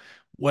for,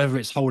 whether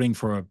it's holding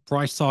for a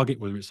price target,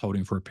 whether it's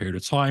holding for a period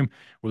of time,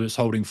 whether it's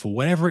holding for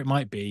whatever it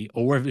might be,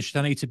 or whether it's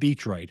an A to B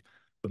trade.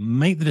 But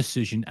make the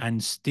decision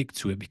and stick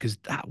to it, because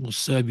that will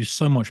serve you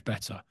so much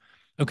better.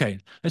 Okay,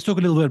 let's talk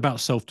a little bit about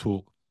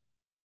self-talk.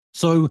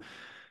 So,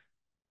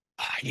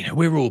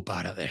 we're all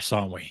bad at this,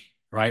 aren't we?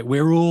 Right?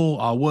 We're all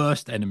our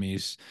worst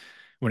enemies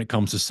when it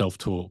comes to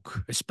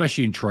self-talk,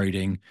 especially in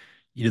trading.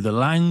 The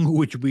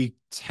language we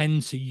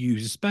tend to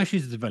use, especially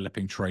as a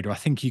developing trader, I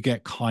think you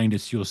get kinder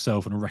to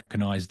yourself and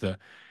recognize that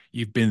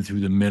you've been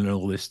through the mill and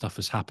all this stuff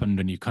has happened,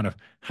 and you kind of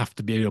have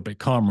to be a little bit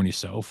calmer on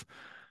yourself.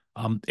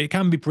 It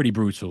can be pretty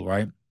brutal,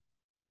 right?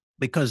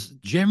 Because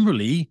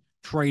generally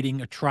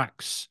trading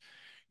attracts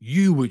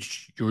you,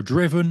 which you're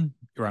driven,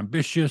 you're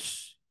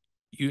ambitious,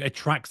 you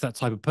attracts that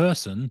type of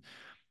person.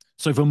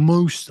 So for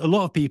a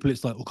lot of people,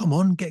 it's like, well, come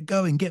on, get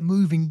going, get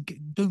moving,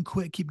 don't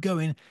quit, keep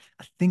going.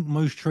 I think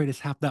most traders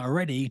have that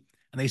already,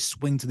 and they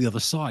swing to the other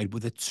side where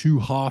they're too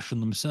harsh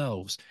on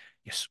themselves.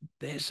 Yes,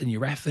 this and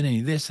you're effing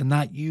and this and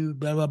that, you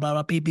blah blah blah,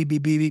 blah beep beep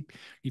beep beep beep.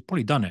 You've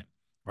probably done it,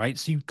 right?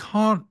 So you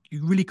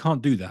really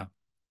can't do that.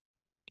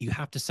 You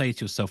have to say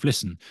to yourself,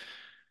 listen,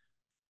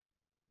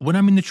 when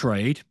I'm in the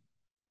trade,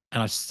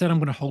 and I said I'm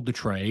going to hold the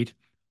trade,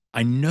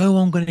 I know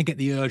I'm going to get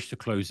the urge to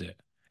close it.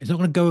 It's not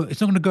going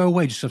to go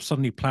away just because I've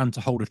suddenly planned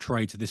to hold a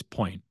trade to this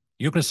point.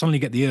 You're not going to suddenly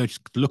get the urge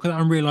to look at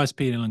that unrealized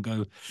P&L and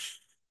go,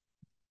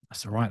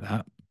 that's all right,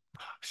 that.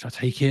 Should I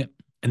take it?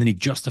 And then you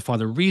justify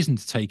the reason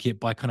to take it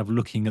by kind of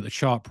looking at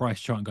the price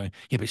chart and going,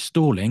 yeah, but it's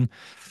stalling.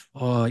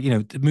 Or,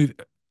 the move.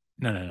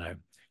 No, no, no.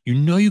 You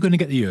know you're going to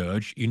get the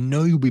urge. You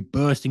know you'll be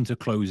bursting to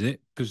close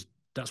it because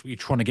that's what you're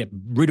trying to get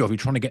rid of. You're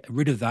trying to get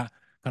rid of that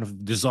kind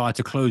of desire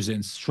to close it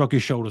and shrug your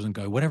shoulders and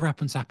go, whatever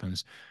happens,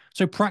 happens.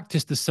 So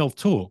practice the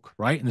self-talk,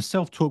 right? And the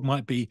self-talk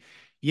might be,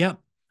 yeah,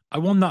 I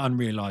want that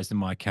unrealized in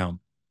my account,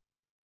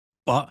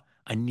 but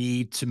I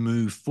need to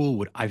move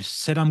forward. I've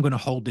said I'm going to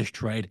hold this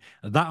trade.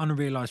 That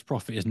unrealized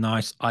profit is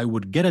nice. I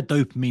would get a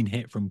dopamine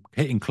hit from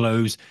hitting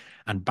close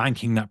and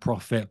banking that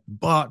profit,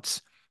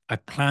 but I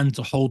plan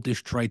to hold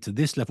this trade to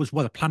this level. It's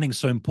why the planning is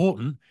so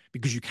important,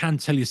 because you can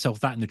tell yourself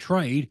that in the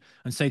trade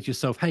and say to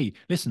yourself, hey,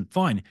 listen,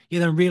 fine. Yeah,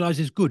 then realize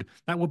it's good.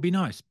 That would be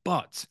nice.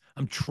 But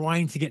I'm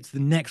trying to get to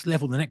the next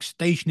level, the next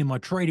station in my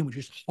trading, which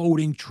is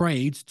holding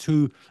trades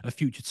to a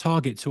future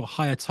target, to a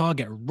higher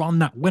target, run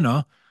that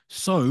winner.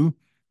 So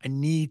I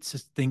need to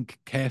think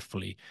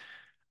carefully.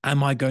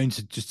 Am I going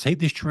to just take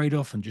this trade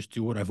off and just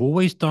do what I've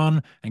always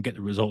done and get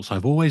the results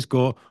I've always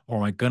got? Or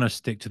am I going to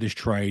stick to this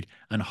trade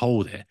and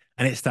hold it?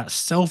 And it's that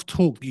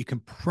self-talk that you can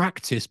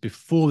practice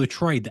before the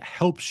trade that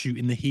helps you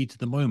in the heat of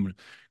the moment,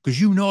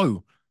 because you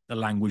know the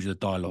language of the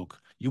dialogue.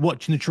 You're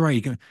watching the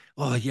trade, going,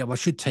 oh, yeah, well, I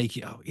should take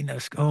it.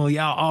 Oh,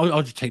 yeah,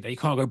 I'll just take that. You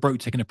can't go broke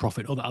taking a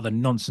profit, all that other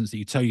nonsense that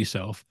you tell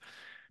yourself.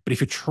 But if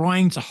you're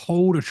trying to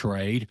hold a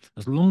trade,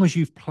 as long as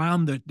you've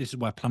planned that, this is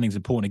why planning is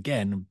important.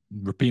 Again, I'm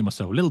repeating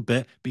myself a little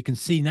bit, but you can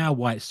see now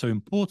why it's so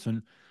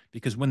important.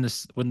 Because when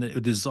the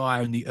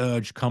desire and the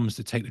urge comes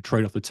to take the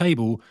trade off the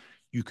table,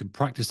 you can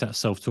practice that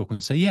self-talk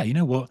and say, yeah, you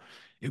know what?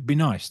 It would be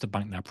nice to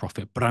bank that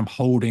profit, but I'm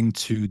holding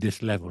to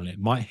this level. And it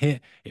might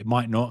hit, it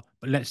might not,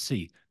 but let's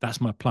see.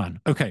 That's my plan.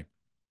 Okay.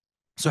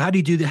 So how do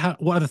you do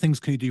that? What other things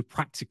can you do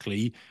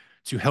practically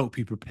to help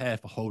you prepare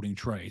for holding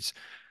trades.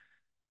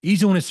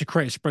 Easy one is to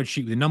create a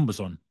spreadsheet with the numbers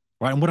on,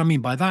 right? And what I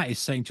mean by that is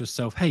saying to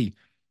yourself, hey,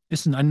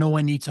 listen, I know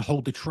I need to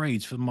hold the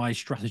trades for my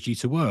strategy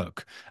to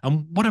work.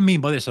 And what I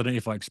mean by this, I don't know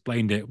if I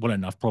explained it well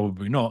enough,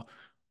 probably not.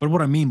 But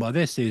what I mean by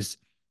this is,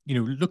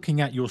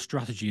 looking at your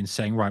strategy and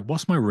saying, right,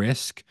 what's my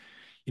risk?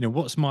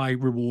 What's my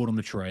reward on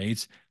the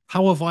trades?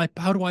 How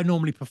do I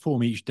normally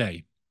perform each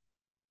day?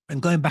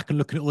 And going back and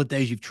looking at all the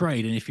days you've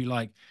traded, and if you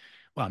like,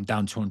 well, I'm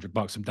down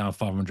 $200, I'm down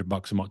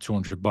 $500, I'm up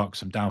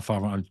 $200, I'm down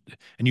 500,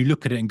 and you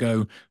look at it and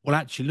go, well,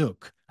 actually,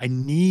 look, I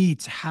need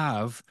to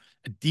have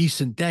a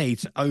decent day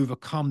to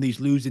overcome these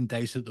losing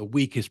days so that the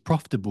week is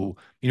profitable.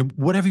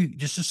 Whatever,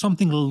 just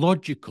something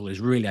logical is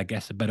really, I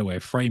guess, a better way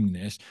of framing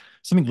this.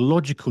 Something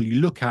logical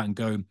you look at and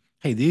go,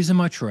 hey, these are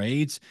my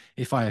trades.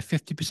 If I have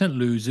 50%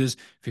 losers,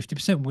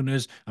 50%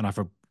 winners, and I have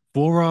a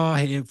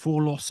 4R here,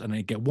 4 loss, and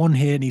I get 1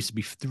 here, it needs to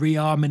be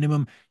 3R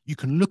minimum. You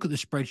can look at the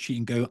spreadsheet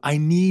and go, I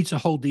need to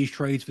hold these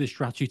trades for this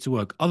strategy to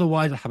work.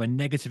 Otherwise, I have a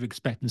negative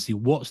expectancy.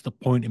 What's the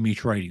point of me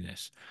trading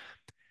this?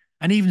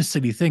 And even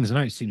silly things, I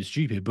know it seems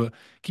stupid, but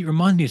keep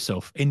reminding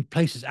yourself in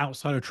places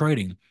outside of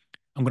trading,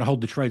 I'm going to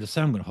hold the trades I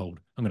say I'm going to hold.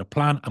 I'm going to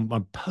plan. And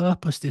my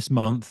purpose this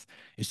month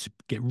is to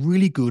get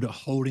really good at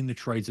holding the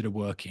trades that are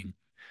working.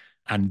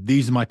 And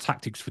these are my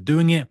tactics for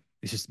doing it.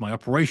 This is my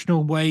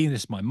operational way.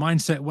 This is my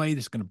mindset way.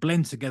 This is going to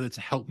blend together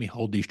to help me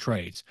hold these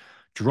trades.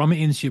 Drum it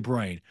into your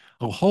brain.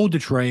 I'll hold the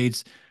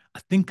trades. I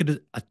think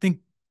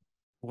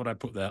what I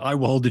put there. I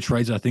will hold the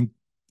trades. I think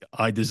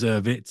I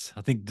deserve it.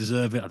 I think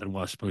deserve it. I don't know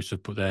what I'm supposed to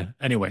put there.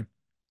 Anyway,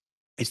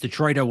 it's the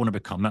trader I want to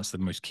become. That's the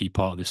most key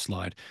part of this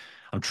slide.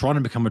 I'm trying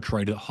to become a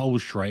trader that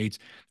holds trades,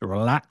 that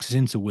relaxes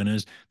into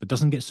winners, that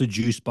doesn't get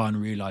seduced by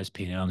unrealized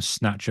P&L and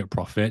snatch at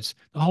profits,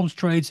 that holds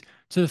trades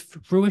to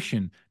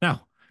fruition.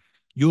 Now,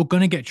 you're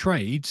going to get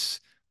trades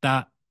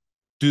that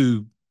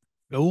do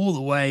go all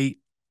the way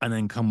and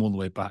then come all the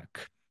way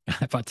back.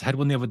 In fact, I had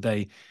one the other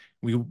day.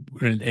 We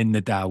were in the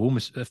Dow,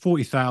 almost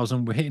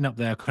 40,000. We're hitting up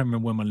there. I can't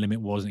remember where my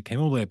limit was, and it came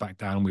all the way back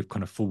down. We've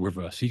kind of full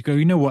reverse. So you go,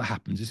 you know what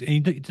happens?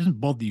 It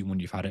doesn't bother you when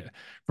you've had it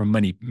from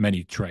many,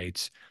 many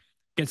trades.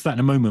 Get to that in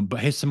a moment, but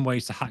here's some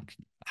ways to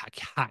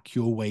hack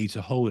your way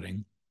to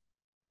holding.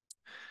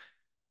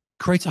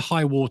 Create a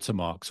high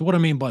watermark. So what I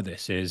mean by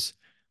this is,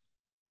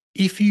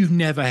 if you've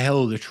never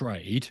held a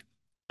trade,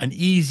 an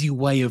easy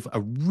way of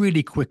a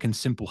really quick and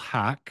simple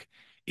hack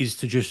is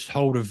to just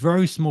hold a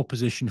very small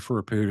position for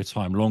a period of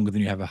time, longer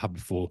than you ever had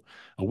before,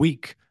 a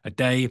week, a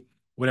day,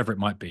 whatever it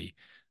might be.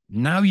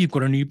 Now you've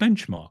got a new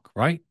benchmark,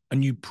 right?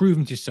 And you've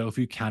proven to yourself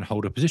you can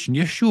hold a position.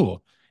 Yeah,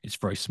 sure, it's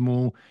very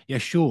small. Yeah,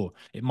 sure,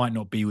 it might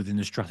not be within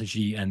the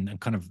strategy and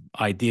kind of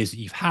ideas that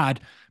you've had,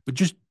 but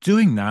just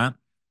doing that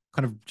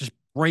kind of just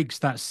breaks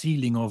that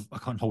ceiling of I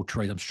can't hold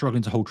trades. I'm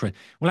struggling to hold trade.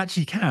 Well,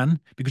 actually, you can,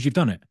 because you've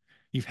done it.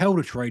 You've held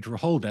a trade for a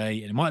whole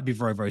day, and it might be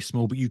very, very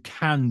small, but you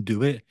can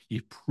do it.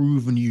 You've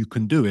proven you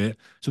can do it.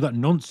 So that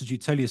nonsense you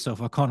tell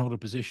yourself, I can't hold a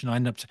position, I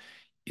end up,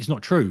 it's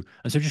not true.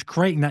 And so just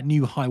creating that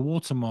new high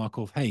watermark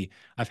of, hey,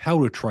 I've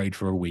held a trade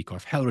for a week, or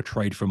I've held a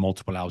trade for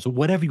multiple hours, or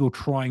whatever you're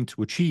trying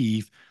to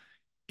achieve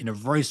in a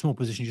very small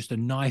position, just a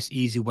nice,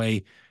 easy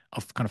way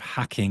of kind of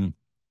hacking.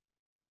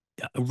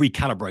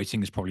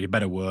 Recalibrating is probably a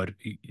better word,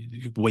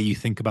 the way you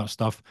think about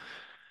stuff.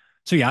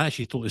 So yeah, I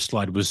actually thought this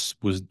slide was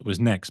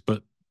next,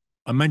 but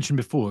I mentioned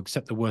before,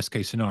 accept the worst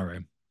case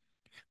scenario.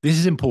 This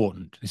is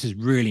important. This is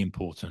really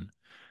important.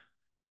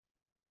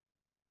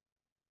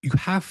 You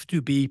have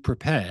to be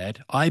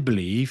prepared, I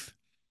believe,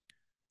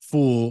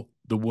 for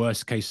the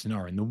worst case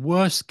scenario. And the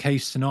worst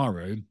case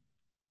scenario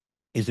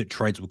is that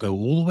trades will go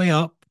all the way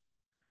up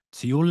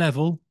to your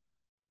level,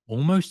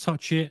 almost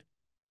touch it,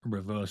 and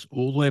reverse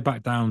all the way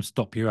back down,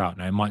 stop you out.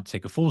 Now, it might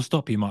take a full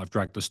stop. You might have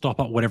dragged the stop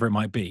up, whatever it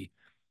might be.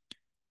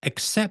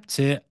 Accept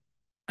it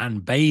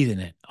and bathe in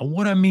it. And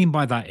what I mean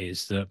by that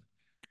is that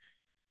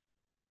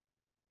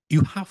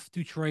you have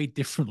to trade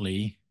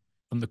differently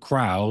from the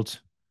crowd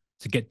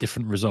to get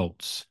different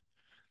results.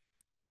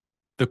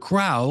 The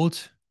crowd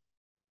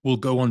will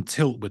go on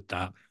tilt with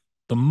that.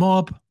 The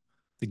mob,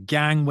 the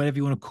gang, whatever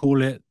you want to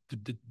call it,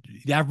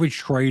 the average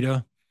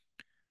trader,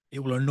 it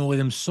will annoy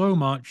them so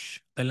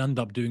much they'll end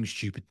up doing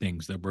stupid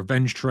things. They'll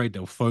revenge trade,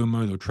 they'll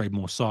FOMO, they'll trade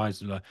more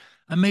size.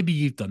 And maybe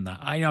you've done that.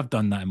 I've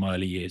done that in my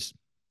early years,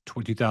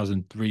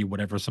 2003,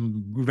 whatever,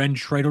 some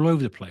revenge trade all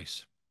over the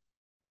place.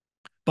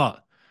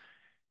 But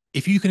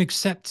if you can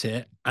accept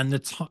it, and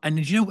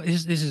you know what,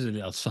 this is a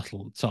little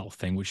subtle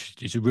thing, which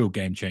is a real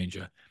game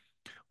changer.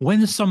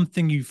 When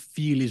something you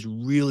feel is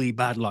really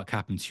bad luck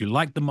happens to you,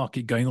 like the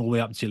market going all the way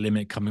up to your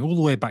limit, coming all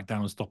the way back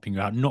down and stopping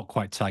you out, not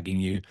quite tagging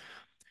you,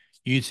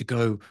 you need to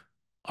go,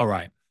 all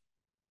right,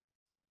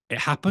 it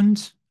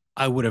happened.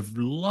 I would have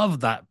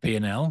loved that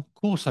P&L.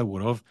 Of course I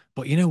would have.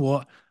 But you know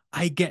what?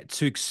 I get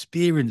to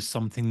experience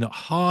something that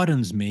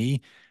hardens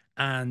me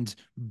and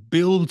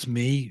builds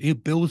me.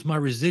 It builds my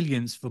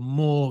resilience for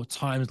more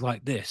times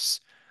like this.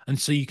 And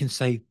so you can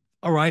say,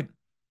 all right,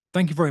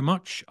 Thank you very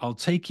much. I'll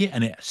take it.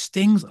 And it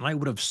stings. And I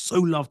would have so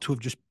loved to have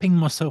just pinged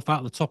myself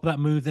out the top of that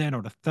move there. And I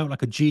would have felt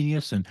like a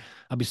genius. And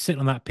I'd be sitting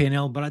on that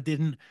P&L, but I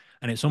didn't.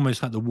 And it's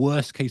almost like the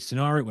worst case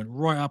scenario. It went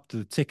right up to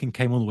the tick and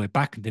came all the way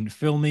back and didn't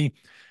fill me.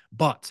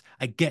 But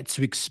I get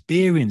to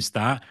experience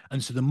that.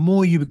 And so the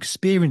more you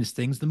experience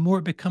things, the more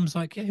it becomes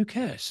like, yeah, who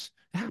cares?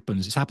 It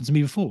happens. It's happened to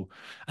me before.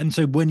 And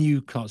so when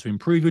you start to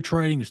improve your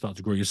trading, you start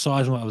to grow your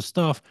size and all that other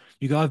stuff,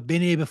 you go, I've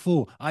been here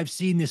before. I've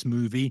seen this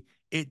movie.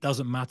 It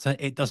doesn't matter.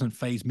 It doesn't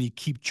phase me.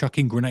 Keep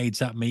chucking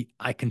grenades at me.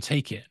 I can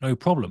take it. No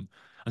problem.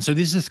 And so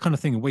this is this kind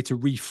of thing, a way to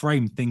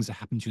reframe things that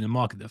happen to you in the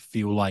market that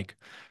feel like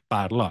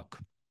bad luck.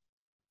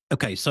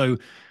 Okay, so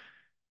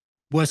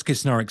worst case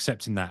scenario,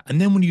 accepting that.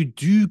 And then when you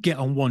do get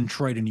on one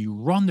trade and you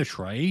run the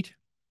trade,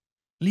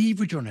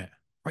 leverage on it,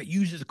 right?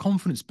 Use it as a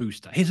confidence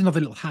booster. Here's another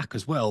little hack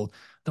as well. I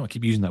don't want to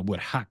keep using that word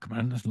hack,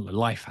 man. That's a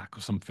life hack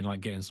or something,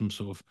 like getting some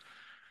sort of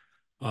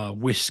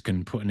whisk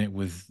and putting it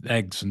with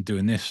eggs and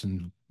doing this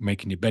and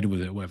making your bed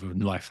with it, whatever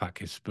life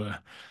hack is.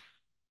 But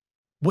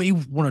what you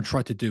want to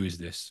try to do is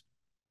this.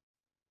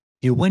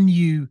 When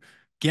you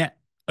get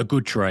a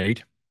good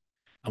trade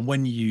and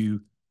when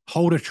you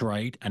hold a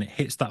trade and it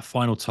hits that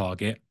final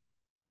target,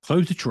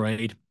 close the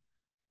trade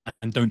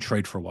and don't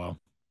trade for a while.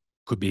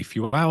 Could be a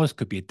few hours,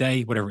 could be a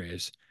day, whatever it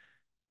is.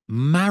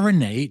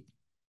 Marinate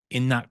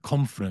in that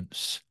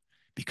confidence,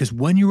 because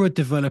when you're a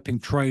developing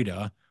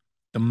trader,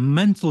 the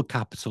mental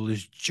capital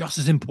is just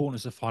as important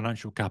as the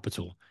financial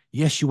capital.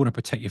 Yes, you want to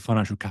protect your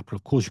financial capital.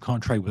 Of course, you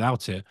can't trade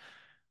without it.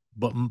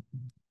 But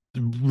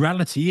the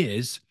reality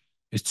is,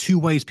 there's two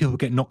ways people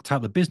get knocked out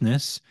of the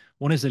business.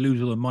 One is they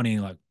lose all the money,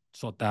 like,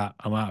 sod that,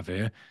 I'm out of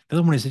here. The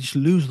other one is they just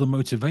lose all the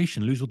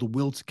motivation, lose all the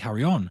will to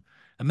carry on.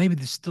 And maybe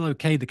they're still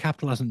okay, the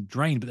capital hasn't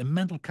drained, but the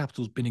mental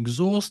capital's been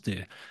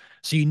exhausted.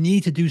 So you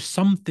need to do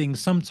some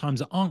things sometimes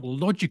that aren't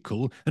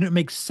logical, they don't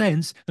make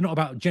sense. They're not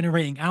about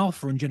generating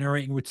alpha and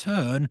generating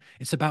return.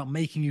 It's about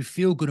making you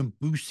feel good and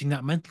boosting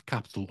that mental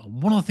capital.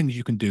 And one of the things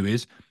you can do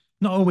is,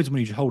 not always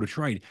when you hold a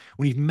trade,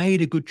 when you've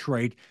made a good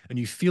trade and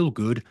you feel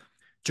good,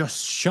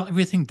 just shut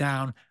everything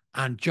down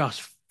and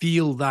just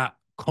feel that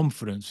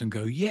confidence and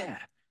go, yeah,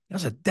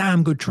 that's a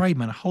damn good trade,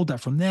 man. I hold that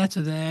from there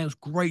to there. It was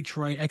a great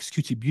trade,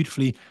 executed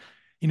beautifully.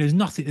 There's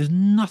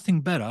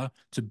nothing better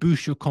to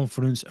boost your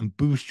confidence and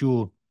boost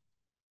your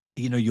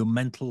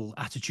mental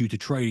attitude to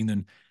trading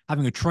than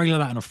having a trade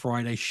like that on a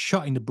Friday,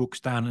 shutting the books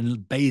down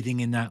and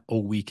bathing in that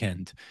all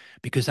weekend,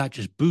 because that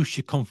just boosts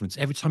your confidence.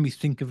 Every time you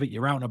think of it,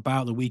 you're out and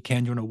about the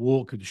weekend, you're on a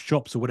walk at the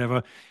shops or whatever,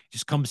 it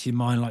just comes to your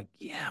mind like,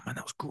 yeah, man,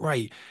 that was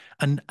great.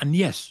 And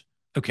yes,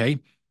 okay.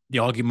 The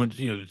argument,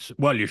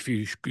 well, if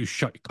you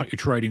cut your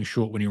trading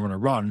short when you're on a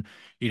run,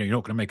 you're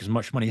not going to make as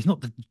much money. It's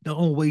not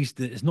always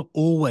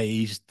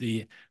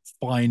the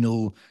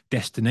final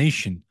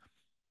destination.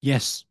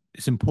 Yes,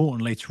 it's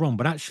important later on,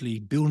 but actually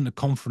building the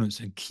confidence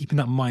and keeping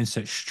that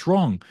mindset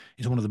strong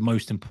is one of the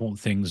most important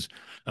things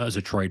as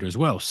a trader as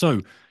well.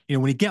 So,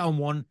 when you get on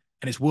one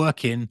and it's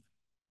working,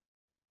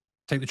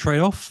 take the trade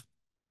off,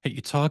 hit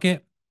your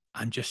target,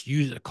 and just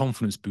use it as a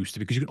confidence booster,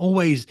 because you can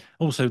always,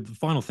 also, the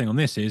final thing on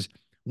this is,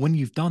 when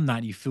you've done that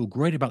and you feel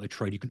great about the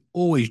trade, you can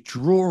always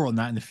draw on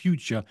that in the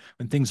future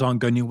when things aren't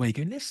going your way.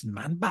 Going, listen,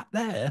 man, back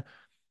there,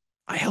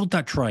 I held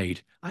that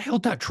trade. I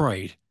held that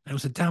trade. And it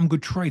was a damn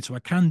good trade, so I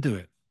can do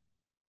it.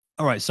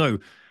 All right, so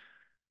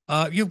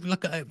you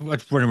look at, I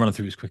just want to run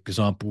through this quick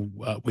example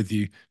with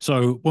you.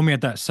 So when we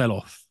had that sell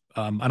off,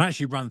 and I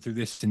actually ran through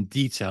this in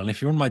detail. And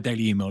if you're on my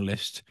daily email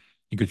list,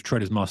 you go to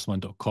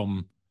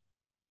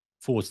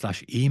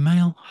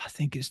tradersmastermind.com/email. I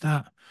think it's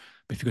that.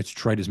 But if you go to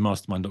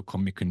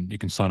tradersmastermind.com, you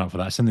can sign up for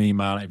that. I send an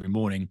email every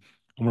morning.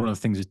 And one of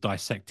the things is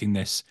dissecting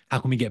this. How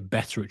can we get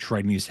better at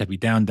trading these heavy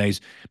down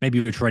days? Maybe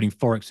you're trading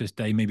Forex this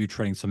day, maybe you're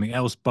trading something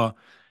else, but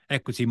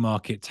equity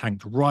market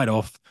tanked right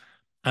off.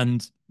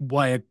 And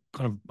why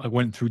I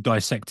went through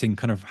dissecting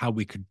kind of how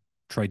we could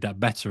trade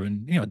that better.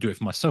 And I do it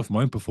for myself,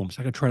 my own performance.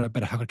 I could trade that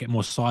better. How could I get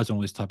more size on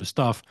all this type of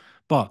stuff?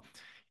 But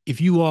if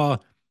you are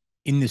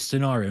in this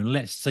scenario, and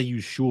let's say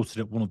you shorted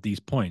at one of these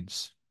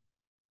points,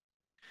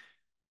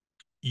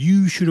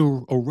 you should have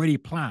already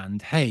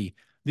planned, hey,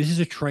 this is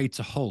a trade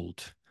to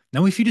hold.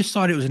 Now, if you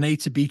decide it was an A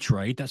to B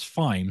trade, that's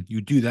fine.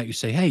 You do that. You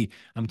say, hey,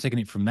 I'm taking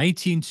it from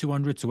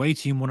 18,200 to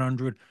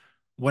 18,100,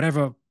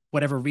 whatever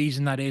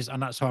reason that is,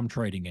 and that's how I'm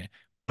trading it.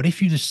 But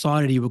if you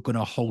decided you were going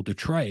to hold a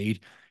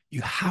trade,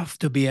 you have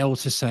to be able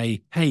to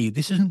say, hey,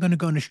 this isn't going to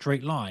go in a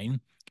straight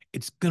line.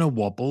 It's going to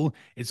wobble.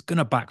 It's going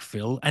to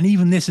backfill. And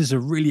even this is a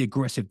really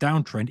aggressive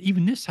downtrend.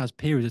 Even this has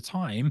periods of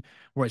time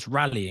where it's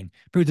rallying,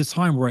 periods of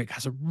time where it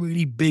has a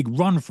really big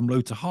run from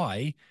low to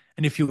high.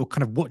 And if you're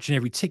kind of watching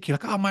every tick, you're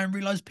like, oh, my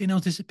realized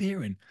P&L's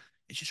disappearing.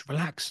 It's just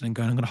relaxing and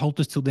going, I'm going to hold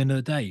this till the end of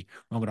the day,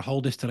 or I'm going to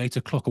hold this till 8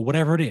 o'clock, or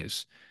whatever it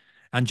is.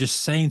 And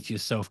just saying to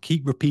yourself,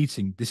 keep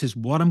repeating, this is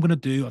what I'm going to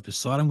do. I've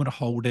decided I'm going to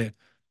hold it.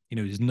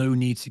 There's no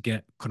need to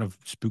get kind of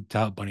spooked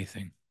out by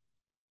anything.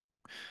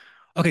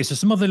 Okay, so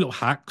some other little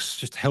hacks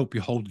just to help you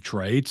hold the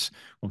trades,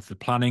 one for the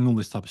planning, all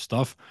this type of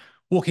stuff.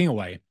 Walking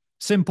away.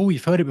 Simple,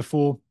 you've heard it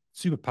before,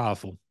 super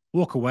powerful.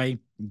 Walk away,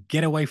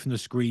 get away from the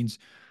screens.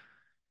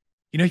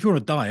 If you're on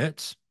a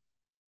diet,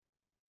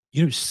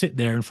 you don't sit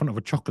there in front of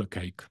a chocolate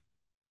cake.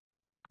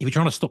 If you're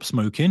trying to stop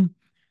smoking,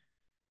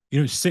 you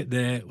don't sit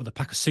there with a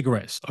pack of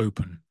cigarettes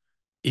open.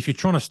 If you're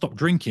trying to stop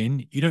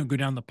drinking, you don't go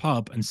down the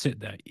pub and sit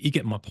there. You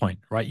get my point,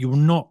 right? You're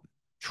not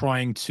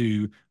trying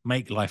to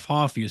make life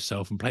hard for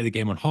yourself and play the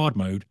game on hard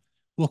mode.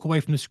 Walk away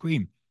from the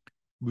screen.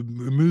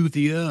 Remove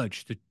the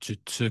urge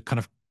to kind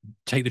of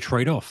take the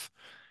trade off.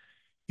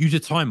 Use a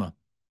timer.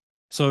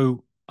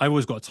 So I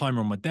always got a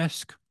timer on my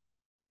desk.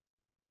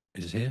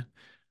 Is it here?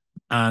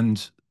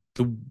 And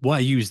the why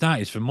I use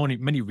that is for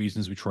many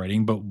reasons with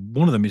trading, but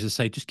one of them is to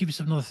say, just give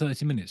yourself another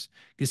 30 minutes.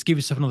 Just give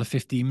yourself another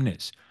 15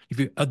 minutes. If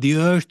you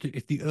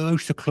if the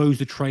urge to close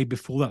the trade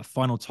before that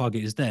final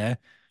target is there,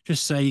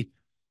 just say,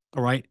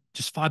 all right,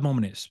 just 5 more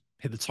minutes.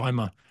 Hit the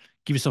timer.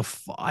 Give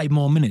yourself 5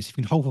 more minutes. If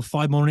you can hold for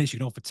 5 more minutes, you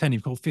can hold for 10, you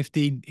can hold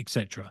 15,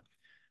 etc.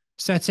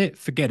 Set it,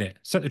 forget it.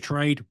 Set the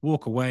trade,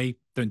 walk away,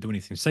 don't do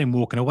anything. Same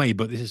walking away,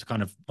 but this is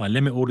kind of my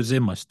limit orders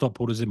in, my stop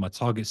orders in, my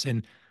targets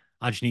in.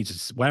 I just need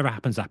to, whatever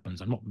happens,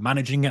 happens. I'm not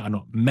managing it. I'm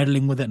not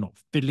meddling with it. I'm not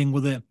fiddling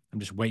with it. I'm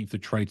just waiting for the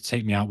trade to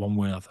take me out one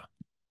way or another.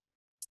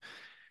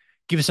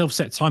 Give yourself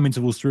set time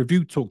intervals to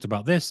review. Talked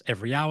about this.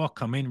 Every hour,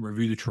 come in,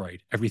 review the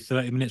trade. Every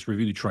 30 minutes,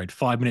 review the trade.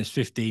 5 minutes,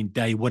 15,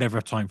 day,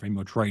 whatever time frame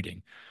you're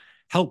trading.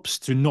 Helps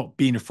to not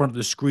be in front of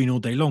the screen all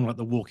day long, like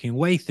the walking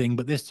away thing.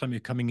 But this time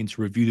you're coming in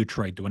to review the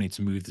trade. Do I need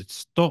to move the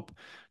stop?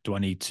 Do I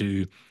need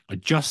to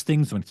adjust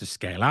things? Do I need to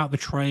scale out the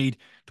trade?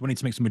 Do I need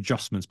to make some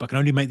adjustments? But I can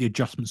only make the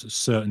adjustments at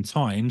certain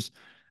times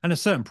and a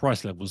certain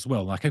price level as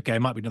well. Like, okay, it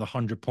might be another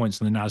 100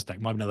 points on the NASDAQ,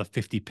 might be another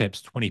 50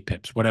 pips, 20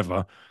 pips,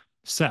 whatever.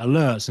 Set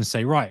alerts and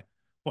say, right,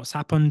 what's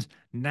happened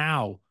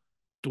now?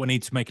 Do I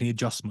need to make any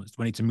adjustments?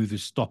 Do I need to move the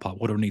stop up?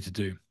 What do I need to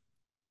do?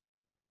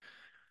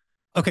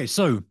 Okay,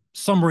 so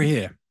summary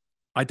here.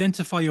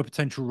 Identify your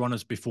potential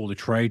runners before the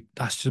trade.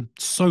 That's just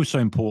so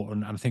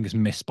important. And I think it's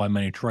missed by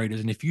many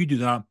traders. And if you do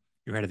that,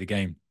 you're ahead of the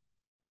game.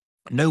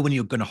 Know when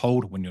you're going to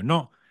hold, when you're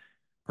not.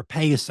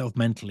 Prepare yourself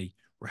mentally.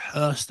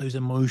 Rehearse those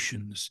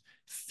emotions.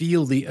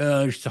 Feel the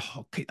urge to,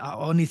 okay,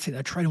 I need to take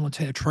that trade. I want to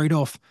take a trade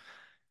off.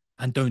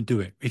 And don't do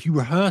it. If you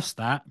rehearse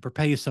that,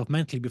 prepare yourself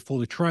mentally before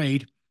the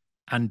trade,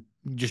 and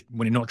just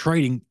when you're not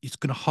trading, it's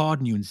going to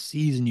harden you and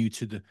season you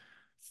to the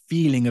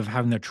feeling of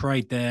having a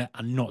trade there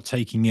and not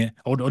taking it,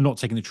 or not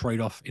taking the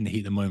trade off in the heat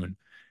of the moment.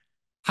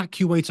 Hack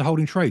your way to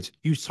holding trades.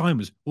 Use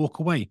timers. Walk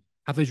away.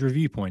 Have those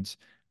review points,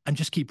 and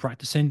just keep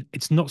practicing.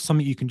 It's not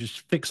something you can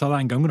just fix like that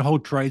and go, I'm going to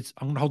hold trades.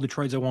 I'm going to hold the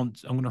trades I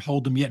want. I'm going to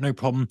hold them. Yet no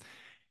problem.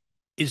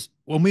 Is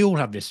when we all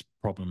have this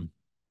problem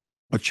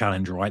a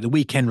challenge, right? The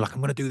weekend, like,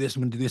 I'm going to do this,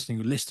 I'm going to do this, and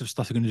your list of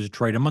stuff you're going to do to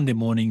trade on Monday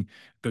morning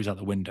goes out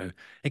the window.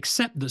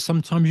 Except that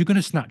sometimes you're going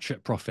to snatch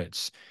at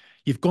profits.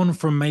 You've gone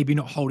from maybe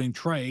not holding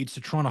trades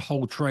to trying to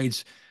hold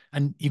trades,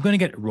 and you're going to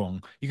get it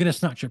wrong. You're going to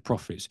snatch at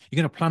profits.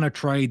 You're going to plan a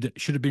trade that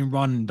should have been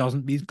run and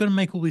doesn't. You're going to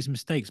make all these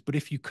mistakes. But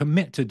if you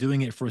commit to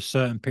doing it for a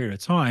certain period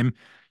of time,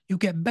 you'll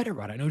get better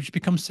at it. It'll just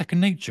become second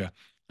nature.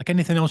 Like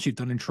anything else you've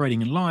done in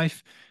trading in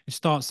life, it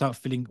starts out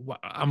feeling, well,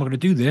 I'm going to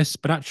do this,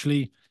 but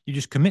actually you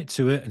just commit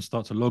to it and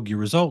start to log your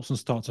results and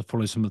start to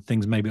follow some of the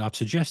things maybe I've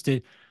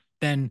suggested,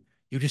 then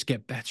you'll just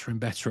get better and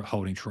better at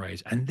holding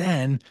trades. And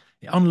then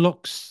it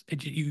unlocks,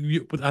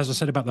 as I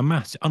said about the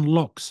maths, it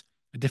unlocks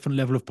a different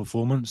level of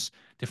performance,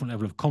 different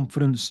level of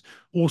confidence.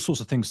 All sorts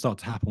of things start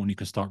to happen when you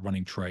can start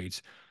running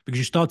trades because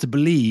you start to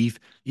believe,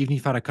 even if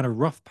you've had a kind of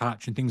rough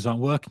patch and things aren't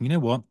working, you know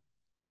what?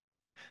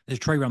 There's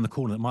a trade around the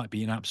corner that might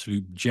be an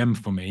absolute gem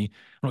for me.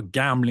 I'm not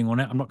gambling on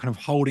it. I'm not kind of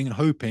holding and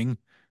hoping,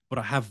 but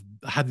I have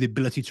the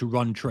ability to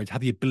run trades, have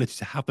the ability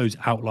to have those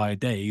outlier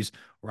days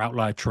or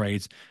outlier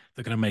trades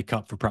that are going to make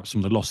up for perhaps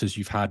some of the losses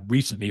you've had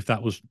recently, if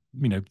that was,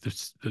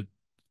 the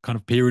kind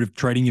of period of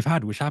trading you've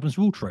had, which happens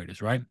to all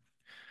traders, right?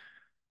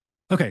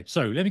 Okay,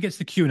 so let me get to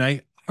the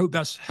Q&A. Hope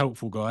that's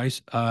helpful,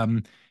 guys.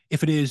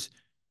 If it is,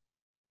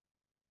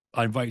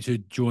 I invite you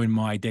to join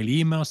my daily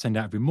email, send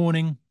out every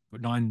morning.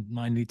 Got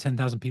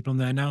 10,000 people on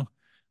there now.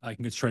 I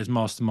can go to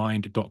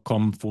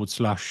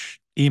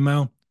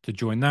tradersmastermind.com/email to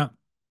join that.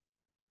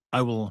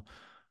 I will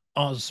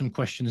answer some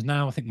questions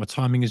now. I think my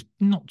timing is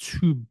not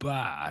too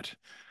bad.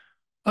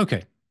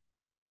 Okay,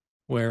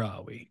 where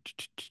are we?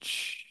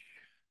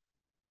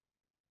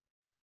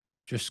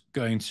 Just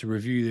going to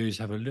review these,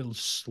 have a little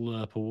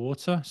slurp of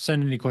water.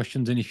 Send any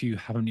questions in if you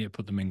haven't yet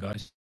put them in,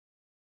 guys.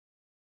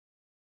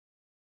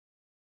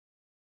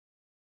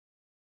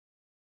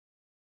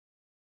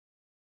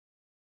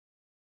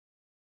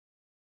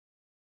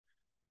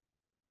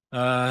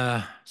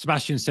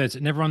 Sebastian says,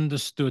 never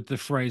understood the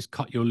phrase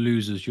cut your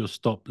losers, your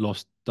stop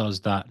loss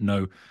does that. No.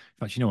 In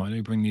fact, you know what? Let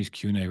me bring these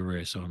Q&A over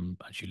here. So I'm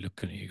actually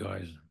looking at you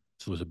guys.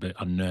 It's always a bit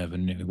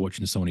unnerving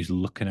watching someone who's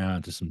looking out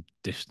into some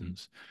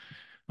distance.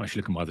 I'm actually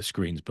looking at my other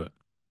screens, but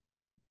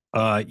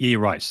yeah, you're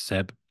right,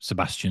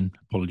 Sebastian.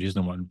 Apologies,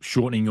 no one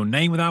shortening your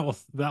name without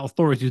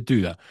authority to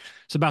do that.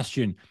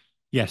 Sebastian,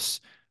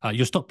 yes,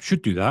 your stop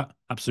should do that,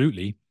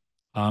 absolutely.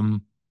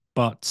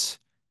 But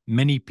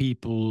many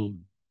people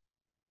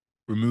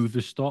remove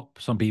the stop.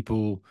 Some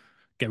people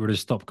get rid of the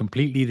stop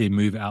completely. They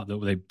move it out,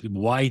 they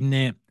widen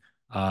it.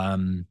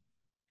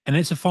 And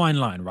it's a fine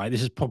line, right?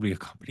 This is probably a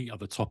complete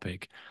other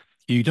topic.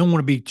 You don't want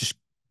to be just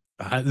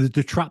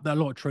the trap that a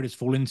lot of traders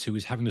fall into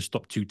is having to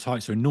stop too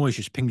tight. So noise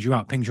just pings you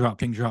out, pings you out,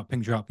 pings you out,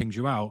 pings you out, pings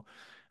you out.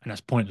 And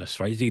that's pointless,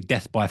 right? It's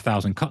death by a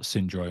thousand cuts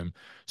syndrome.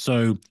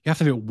 So you have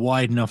to have it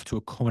wide enough to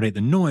accommodate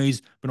the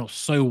noise, but not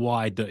so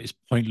wide that it's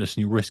pointless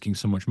and you're risking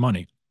so much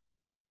money.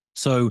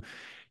 So,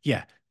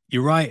 yeah,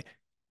 you're right.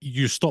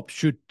 Your stop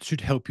should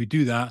help you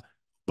do that,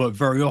 but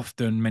very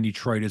often many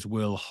traders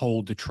will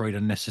hold the trade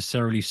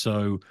unnecessarily.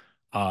 So,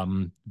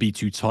 be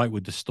too tight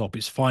with the stop.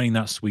 It's finding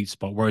that sweet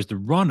spot. Whereas the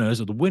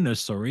runners or the winners,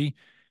 sorry,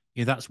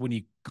 that's when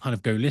you kind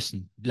of go,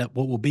 listen, let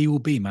what will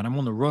be, man. I'm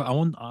on the road.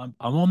 I'm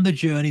on the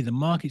journey. The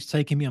market's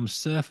taking me. I'm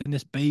surfing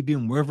this baby,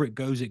 and wherever it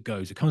goes, it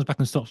goes. It comes back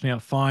and stops me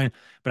out fine.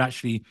 But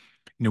actually,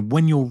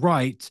 when you're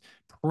right,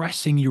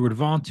 pressing your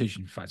advantage.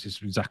 In fact,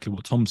 it's exactly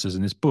what Tom says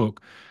in this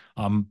book.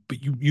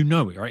 But you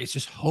know it, right? It's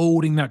just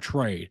holding that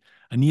trade.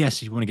 And yes,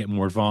 if you want to get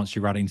more advanced,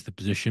 you're adding to the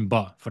position.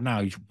 But for now,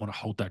 you just want to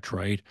hold that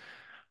trade.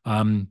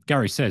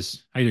 Gary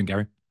says, how you doing,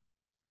 Gary?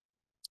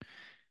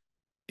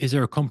 Is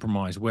there a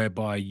compromise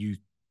whereby you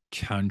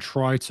can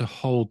try to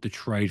hold the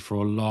trade for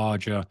a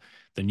larger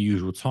than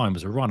usual time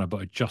as a runner,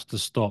 but adjust the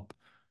stop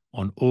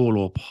on all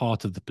or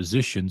part of the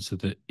position so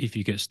that if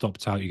you get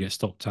stopped out, you get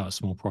stopped out at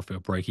small profit or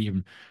break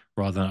even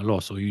rather than a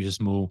loss, or use a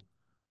small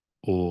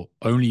or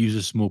only use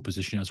a small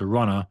position as a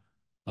runner,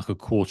 like a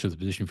quarter of the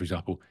position, for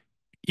example?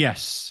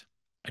 Yes.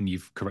 And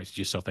you've corrected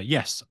yourself there.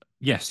 Yes,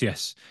 yes,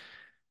 yes.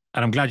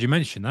 And I'm glad you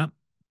mentioned that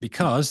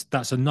because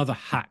that's another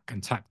hack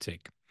and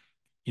tactic.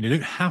 You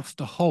don't have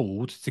to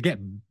hold to get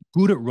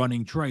good at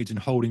running trades and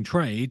holding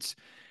trades.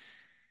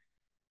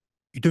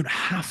 You don't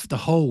have to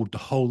hold the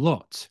whole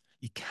lot.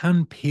 You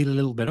can peel a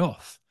little bit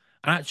off.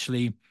 And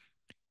actually,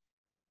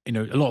 a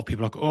lot of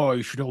people are like, oh,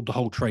 you should hold the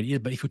whole trade. Yeah,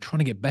 but if you're trying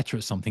to get better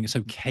at something, it's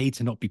okay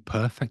to not be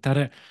perfect at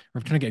it. Or if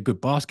you're trying to get a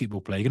good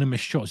basketball player, you're going to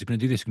miss shots. You're going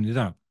to do this, you're going to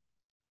do that.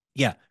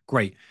 Yeah,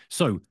 great.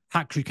 So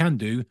hacks you can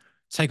do,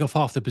 take off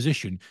half the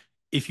position.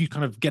 If you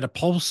kind of get a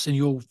pulse in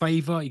your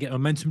favor, you get a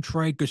momentum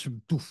trade, goes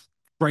from poof,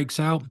 breaks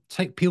out,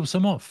 peel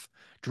some off,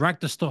 drag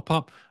the stop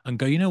up and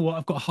go, you know what,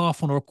 I've got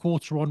half on or a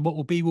quarter on, what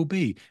will be, will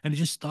be. And it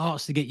just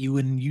starts to get you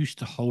in used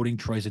to holding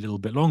trades a little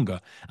bit longer.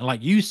 And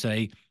like you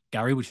say,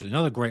 Gary, which is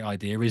another great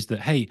idea, is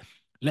that, hey,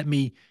 let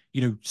me,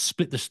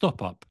 split the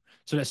stop up.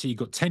 So let's say you've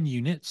got 10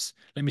 units.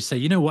 Let me say,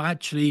 you know what,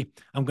 actually,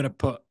 I'm going to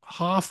put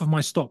half of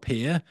my stop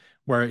here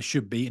where it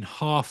should be, and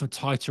half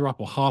tighter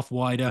up or half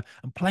wider,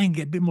 and playing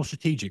it a bit more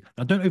strategic.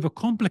 Now, don't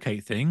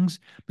overcomplicate things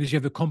because you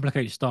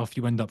overcomplicate stuff,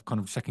 you end up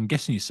kind of second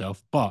guessing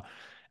yourself. But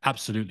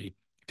absolutely,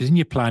 because in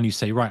your plan, you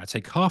say, right, I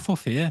take half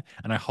off here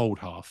and I hold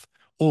half.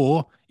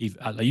 Or if,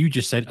 like you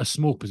just said, a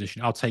small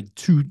position, I'll take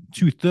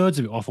two-thirds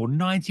of it off or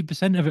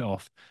 90% of it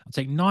off. I'll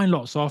take 9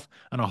 lots off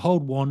and I'll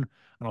hold one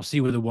and I'll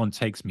see where the one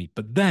takes me.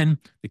 But then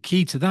the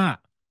key to that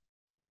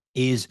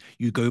is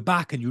you go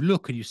back and you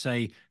look and you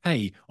say,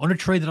 hey, on a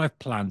trade that I've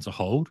planned to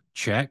hold,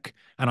 check,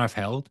 and I've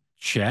held,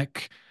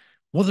 check.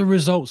 What are the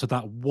results of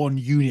that one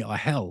unit I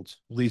held?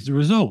 Well, these are the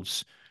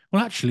results.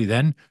 Well, actually,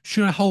 then,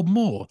 should I hold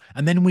more?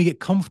 And then when you get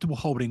comfortable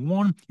holding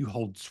one, you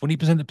hold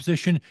 20% of the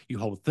position, you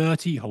hold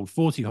 30, you hold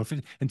 40, you hold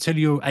 50, until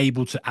you're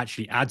able to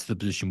actually add to the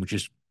position, which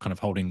is kind of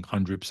holding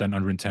 100%,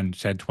 110,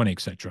 10, 20,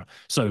 etc.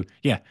 So,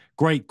 yeah,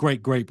 great,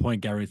 great, great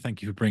point, Gary.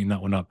 Thank you for bringing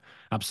that one up.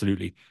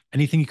 Absolutely.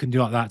 Anything you can do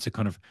like that to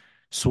kind of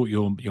sort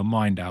your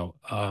mind out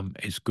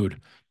is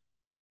good.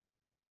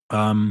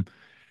 Um,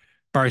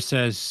 Barry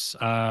says,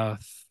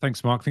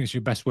 thanks, Mark. I think it's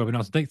your best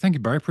webinar to date. Thank you,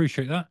 Barry.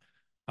 Appreciate that.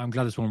 I'm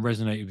glad this one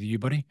resonated with you,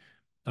 buddy.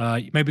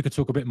 Maybe we could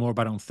talk a bit more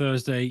about it on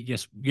Thursday.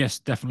 Yes, yes,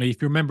 definitely.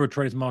 If you're a member of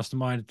Traders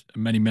Mastermind,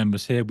 many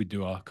members here, we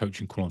do our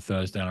coaching call on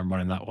Thursday, and I'm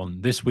running that one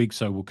this week,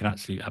 so we can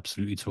actually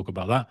absolutely talk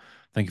about that.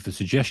 Thank you for the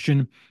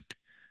suggestion.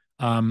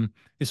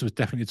 This was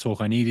definitely the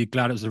talk I needed.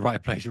 Glad it was the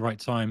right place, the right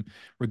time.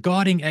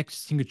 Regarding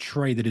exiting a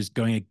trade that is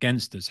going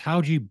against us,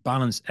 how do you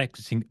balance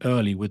exiting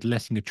early with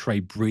letting a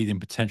trade breathe and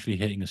potentially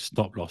hitting a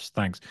stop loss?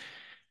 Thanks.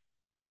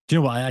 Do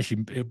you know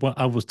what?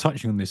 I was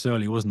touching on this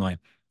earlier, wasn't I?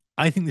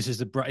 I think this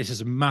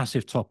is a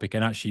massive topic,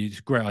 and actually, it's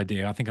a great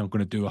idea. I think I'm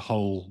going to do a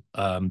whole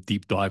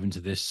deep dive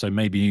into this. So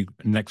maybe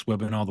next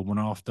webinar, the one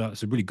after.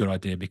 It's a really good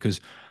idea because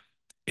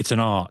it's an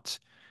art.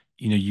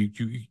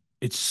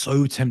 It's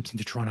so tempting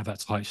to try and have that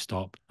tight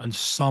stop. And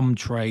some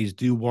trades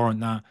do warrant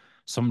that.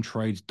 Some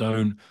trades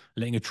don't.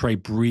 Letting a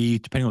trade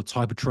breathe, depending on the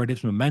type of trade,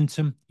 it's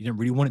momentum. You don't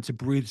really want it to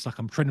breathe. It's like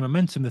I'm trading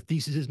momentum. The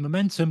thesis is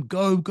momentum.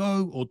 Go,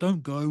 go, or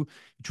don't go. You're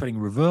trading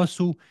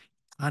reversal.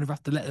 Kind of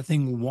have to let the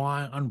thing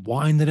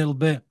unwind a little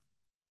bit.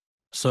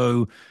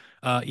 So,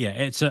 yeah,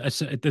 it's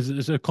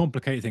a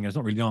complicated thing. It's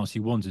not really the answer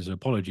you wanted. So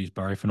apologies,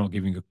 Barry, for not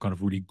giving a kind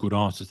of really good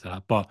answer to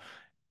that. But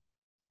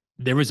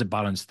there is a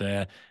balance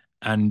there,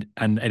 and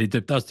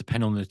it does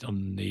depend on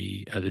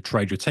the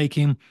trade you're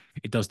taking.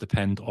 It does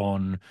depend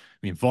on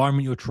the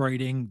environment you're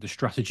trading, the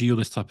strategy, all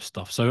this type of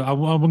stuff. So I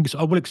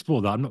will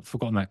explore that. I've not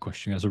forgotten that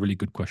question. That's a really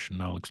good question.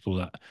 I'll explore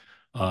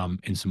that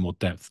in some more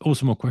depth.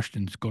 Also, more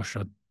questions. Gosh,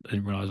 I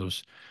didn't realize I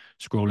was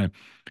scrolling.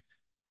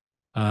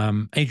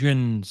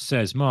 Adrian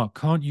says, Mark,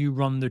 can't you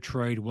run the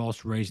trade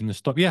whilst raising the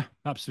stop? Yeah,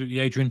 absolutely,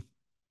 Adrian.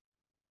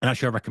 And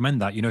actually, I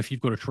recommend that. If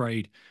you've got a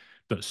trade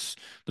that's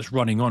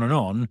running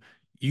on,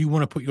 you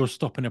want to put your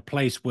stop in a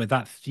place where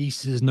that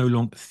thesis is no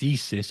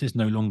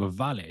longer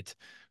valid.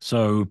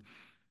 So,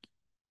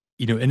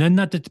 and then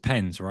that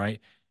depends, right?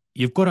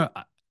 You've got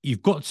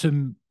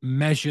to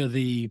measure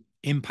the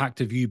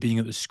impact of you being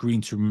at the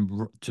screen to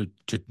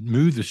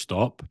move the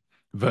stop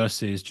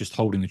versus just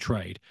holding the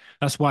trade.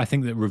 That's why I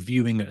think that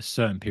reviewing at a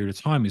certain period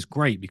of time is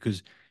great,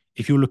 because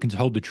if you're looking to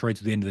hold the trade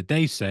to the end of the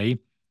day, say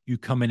you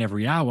come in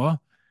every hour,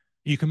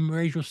 you can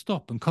raise your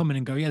stop and come in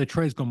and go, yeah, the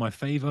trade's gone my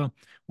favor.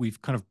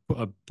 We've kind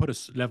of put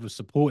a level of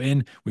support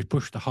in. We've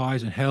pushed the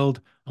highs and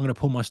held. I'm going to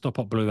pull my stop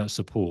up below that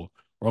support,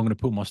 or I'm going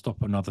to pull my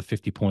stop another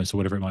 50 points or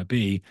whatever it might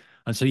be.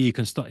 And so you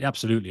can start,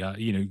 absolutely,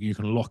 you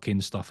can lock in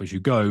stuff as you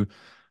go.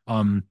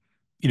 Um,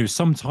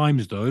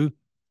 sometimes though,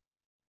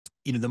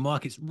 the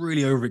market's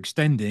really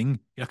overextending.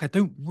 Like, I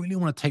don't really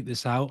want to take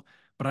this out,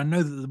 but I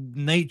know that the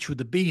nature of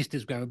the beast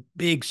is going a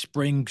big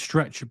spring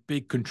stretch, a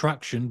big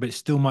contraction, but it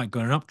still might go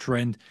in an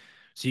uptrend.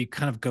 So you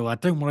kind of go, I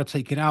don't want to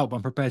take it out, but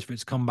I'm prepared for it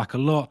to come back a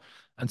lot.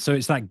 And so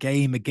it's that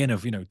game again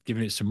of,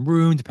 giving it some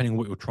room, depending on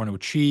what you're trying to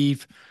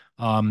achieve,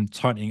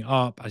 tightening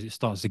up as it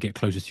starts to get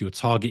closer to your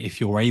target, if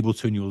you're able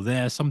to, and you're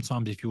there.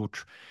 Sometimes if you're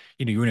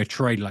in a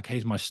trade, like,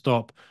 here's my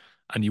stop,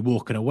 and you're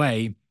walking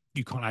away,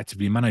 you can't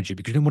actively manage it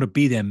because you don't want to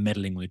be there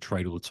meddling with the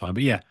trade all the time.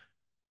 But yeah,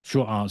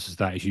 short answer to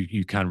that is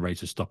you can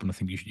raise a stop, and I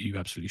think you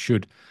absolutely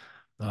should.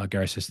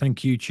 Gary says,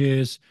 thank you.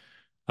 Cheers.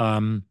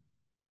 Um,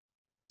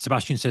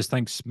 Sebastian says,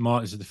 thanks,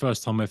 Mark. This is the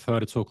first time I've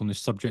heard a talk on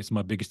this subject. It's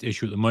my biggest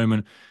issue at the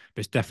moment.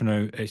 But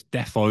it's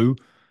defo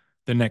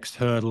the next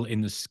hurdle in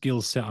the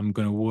skill set I'm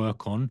going to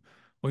work on.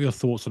 What are your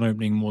thoughts on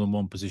opening more than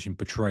one position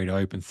per trade?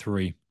 I open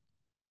three.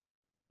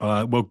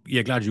 Well,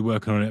 yeah, glad you're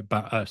working on it,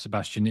 but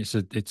Sebastian,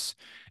 it's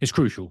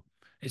crucial.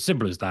 It's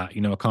simple as that.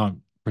 I can't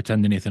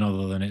pretend anything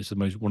other than it's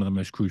one of the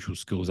most crucial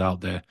skills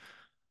out there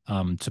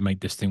to make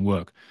this thing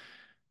work.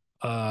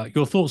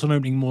 Your thoughts on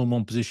opening more than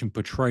one position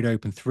per trade?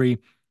 Open three.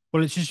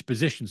 Well, it's just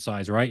position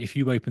size, right? If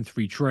you open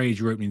three trades,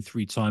 you're opening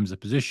three times the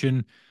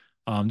position.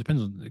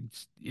 Depends on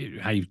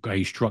how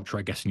you structure,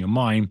 I guess, in your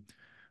mind.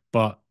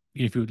 But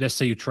if let's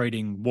say you're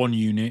trading one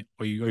unit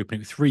or you open it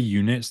with three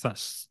units,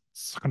 that's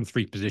kind of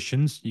three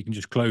positions. You can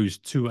just close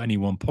two at any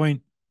one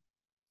point,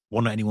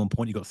 one at any one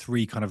point. You've got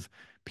three kind of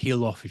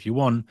peel off if you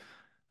want.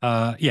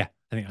 Yeah,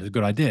 I think that's a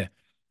good idea.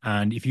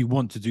 And if you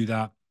want to do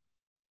that,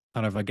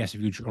 kind of, I guess,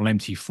 if you're on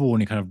MT4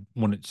 and you kind of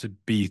want it to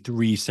be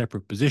three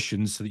separate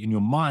positions so that in your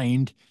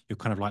mind, you're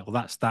kind of like, well,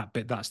 that's that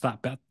bit, that's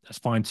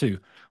fine too.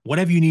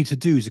 Whatever you need to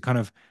do is to kind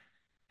of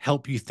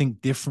help you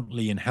think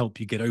differently and help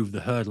you get over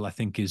the hurdle, I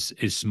think is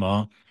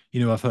smart.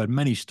 I've heard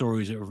many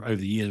stories over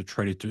the years of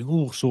traders doing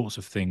all sorts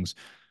of things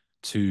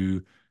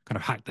to kind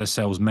of hack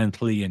themselves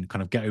mentally and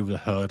kind of get over the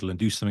hurdle and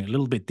do something a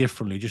little bit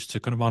differently just to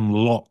kind of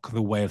unlock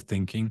the way of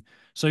thinking.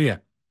 So yeah,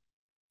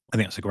 I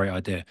think that's a great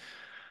idea.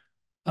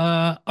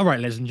 All right,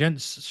 ladies and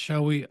gents,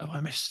 shall we? Oh,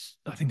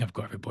 I think I've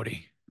got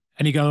everybody.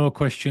 Any more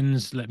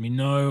questions? Let me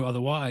know.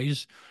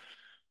 Otherwise,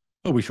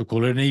 oh, we shall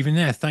call it an even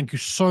there. Thank you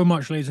so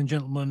much, ladies and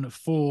gentlemen,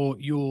 for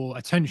your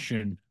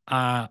attention.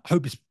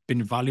 Hope it's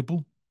been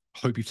valuable.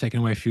 Hope you've taken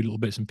away a few little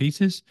bits and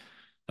pieces.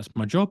 That's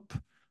my job.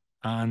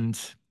 And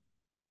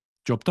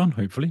job done,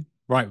 hopefully.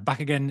 Right, back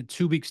again in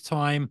 2 weeks'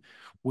 time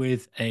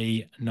with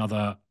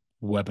another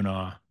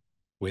webinar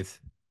with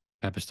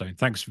Pepperstone.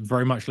 Thanks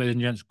very much, ladies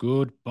and gents.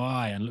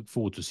 Goodbye, and look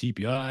forward to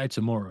CPI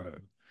tomorrow.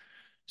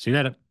 See you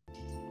later.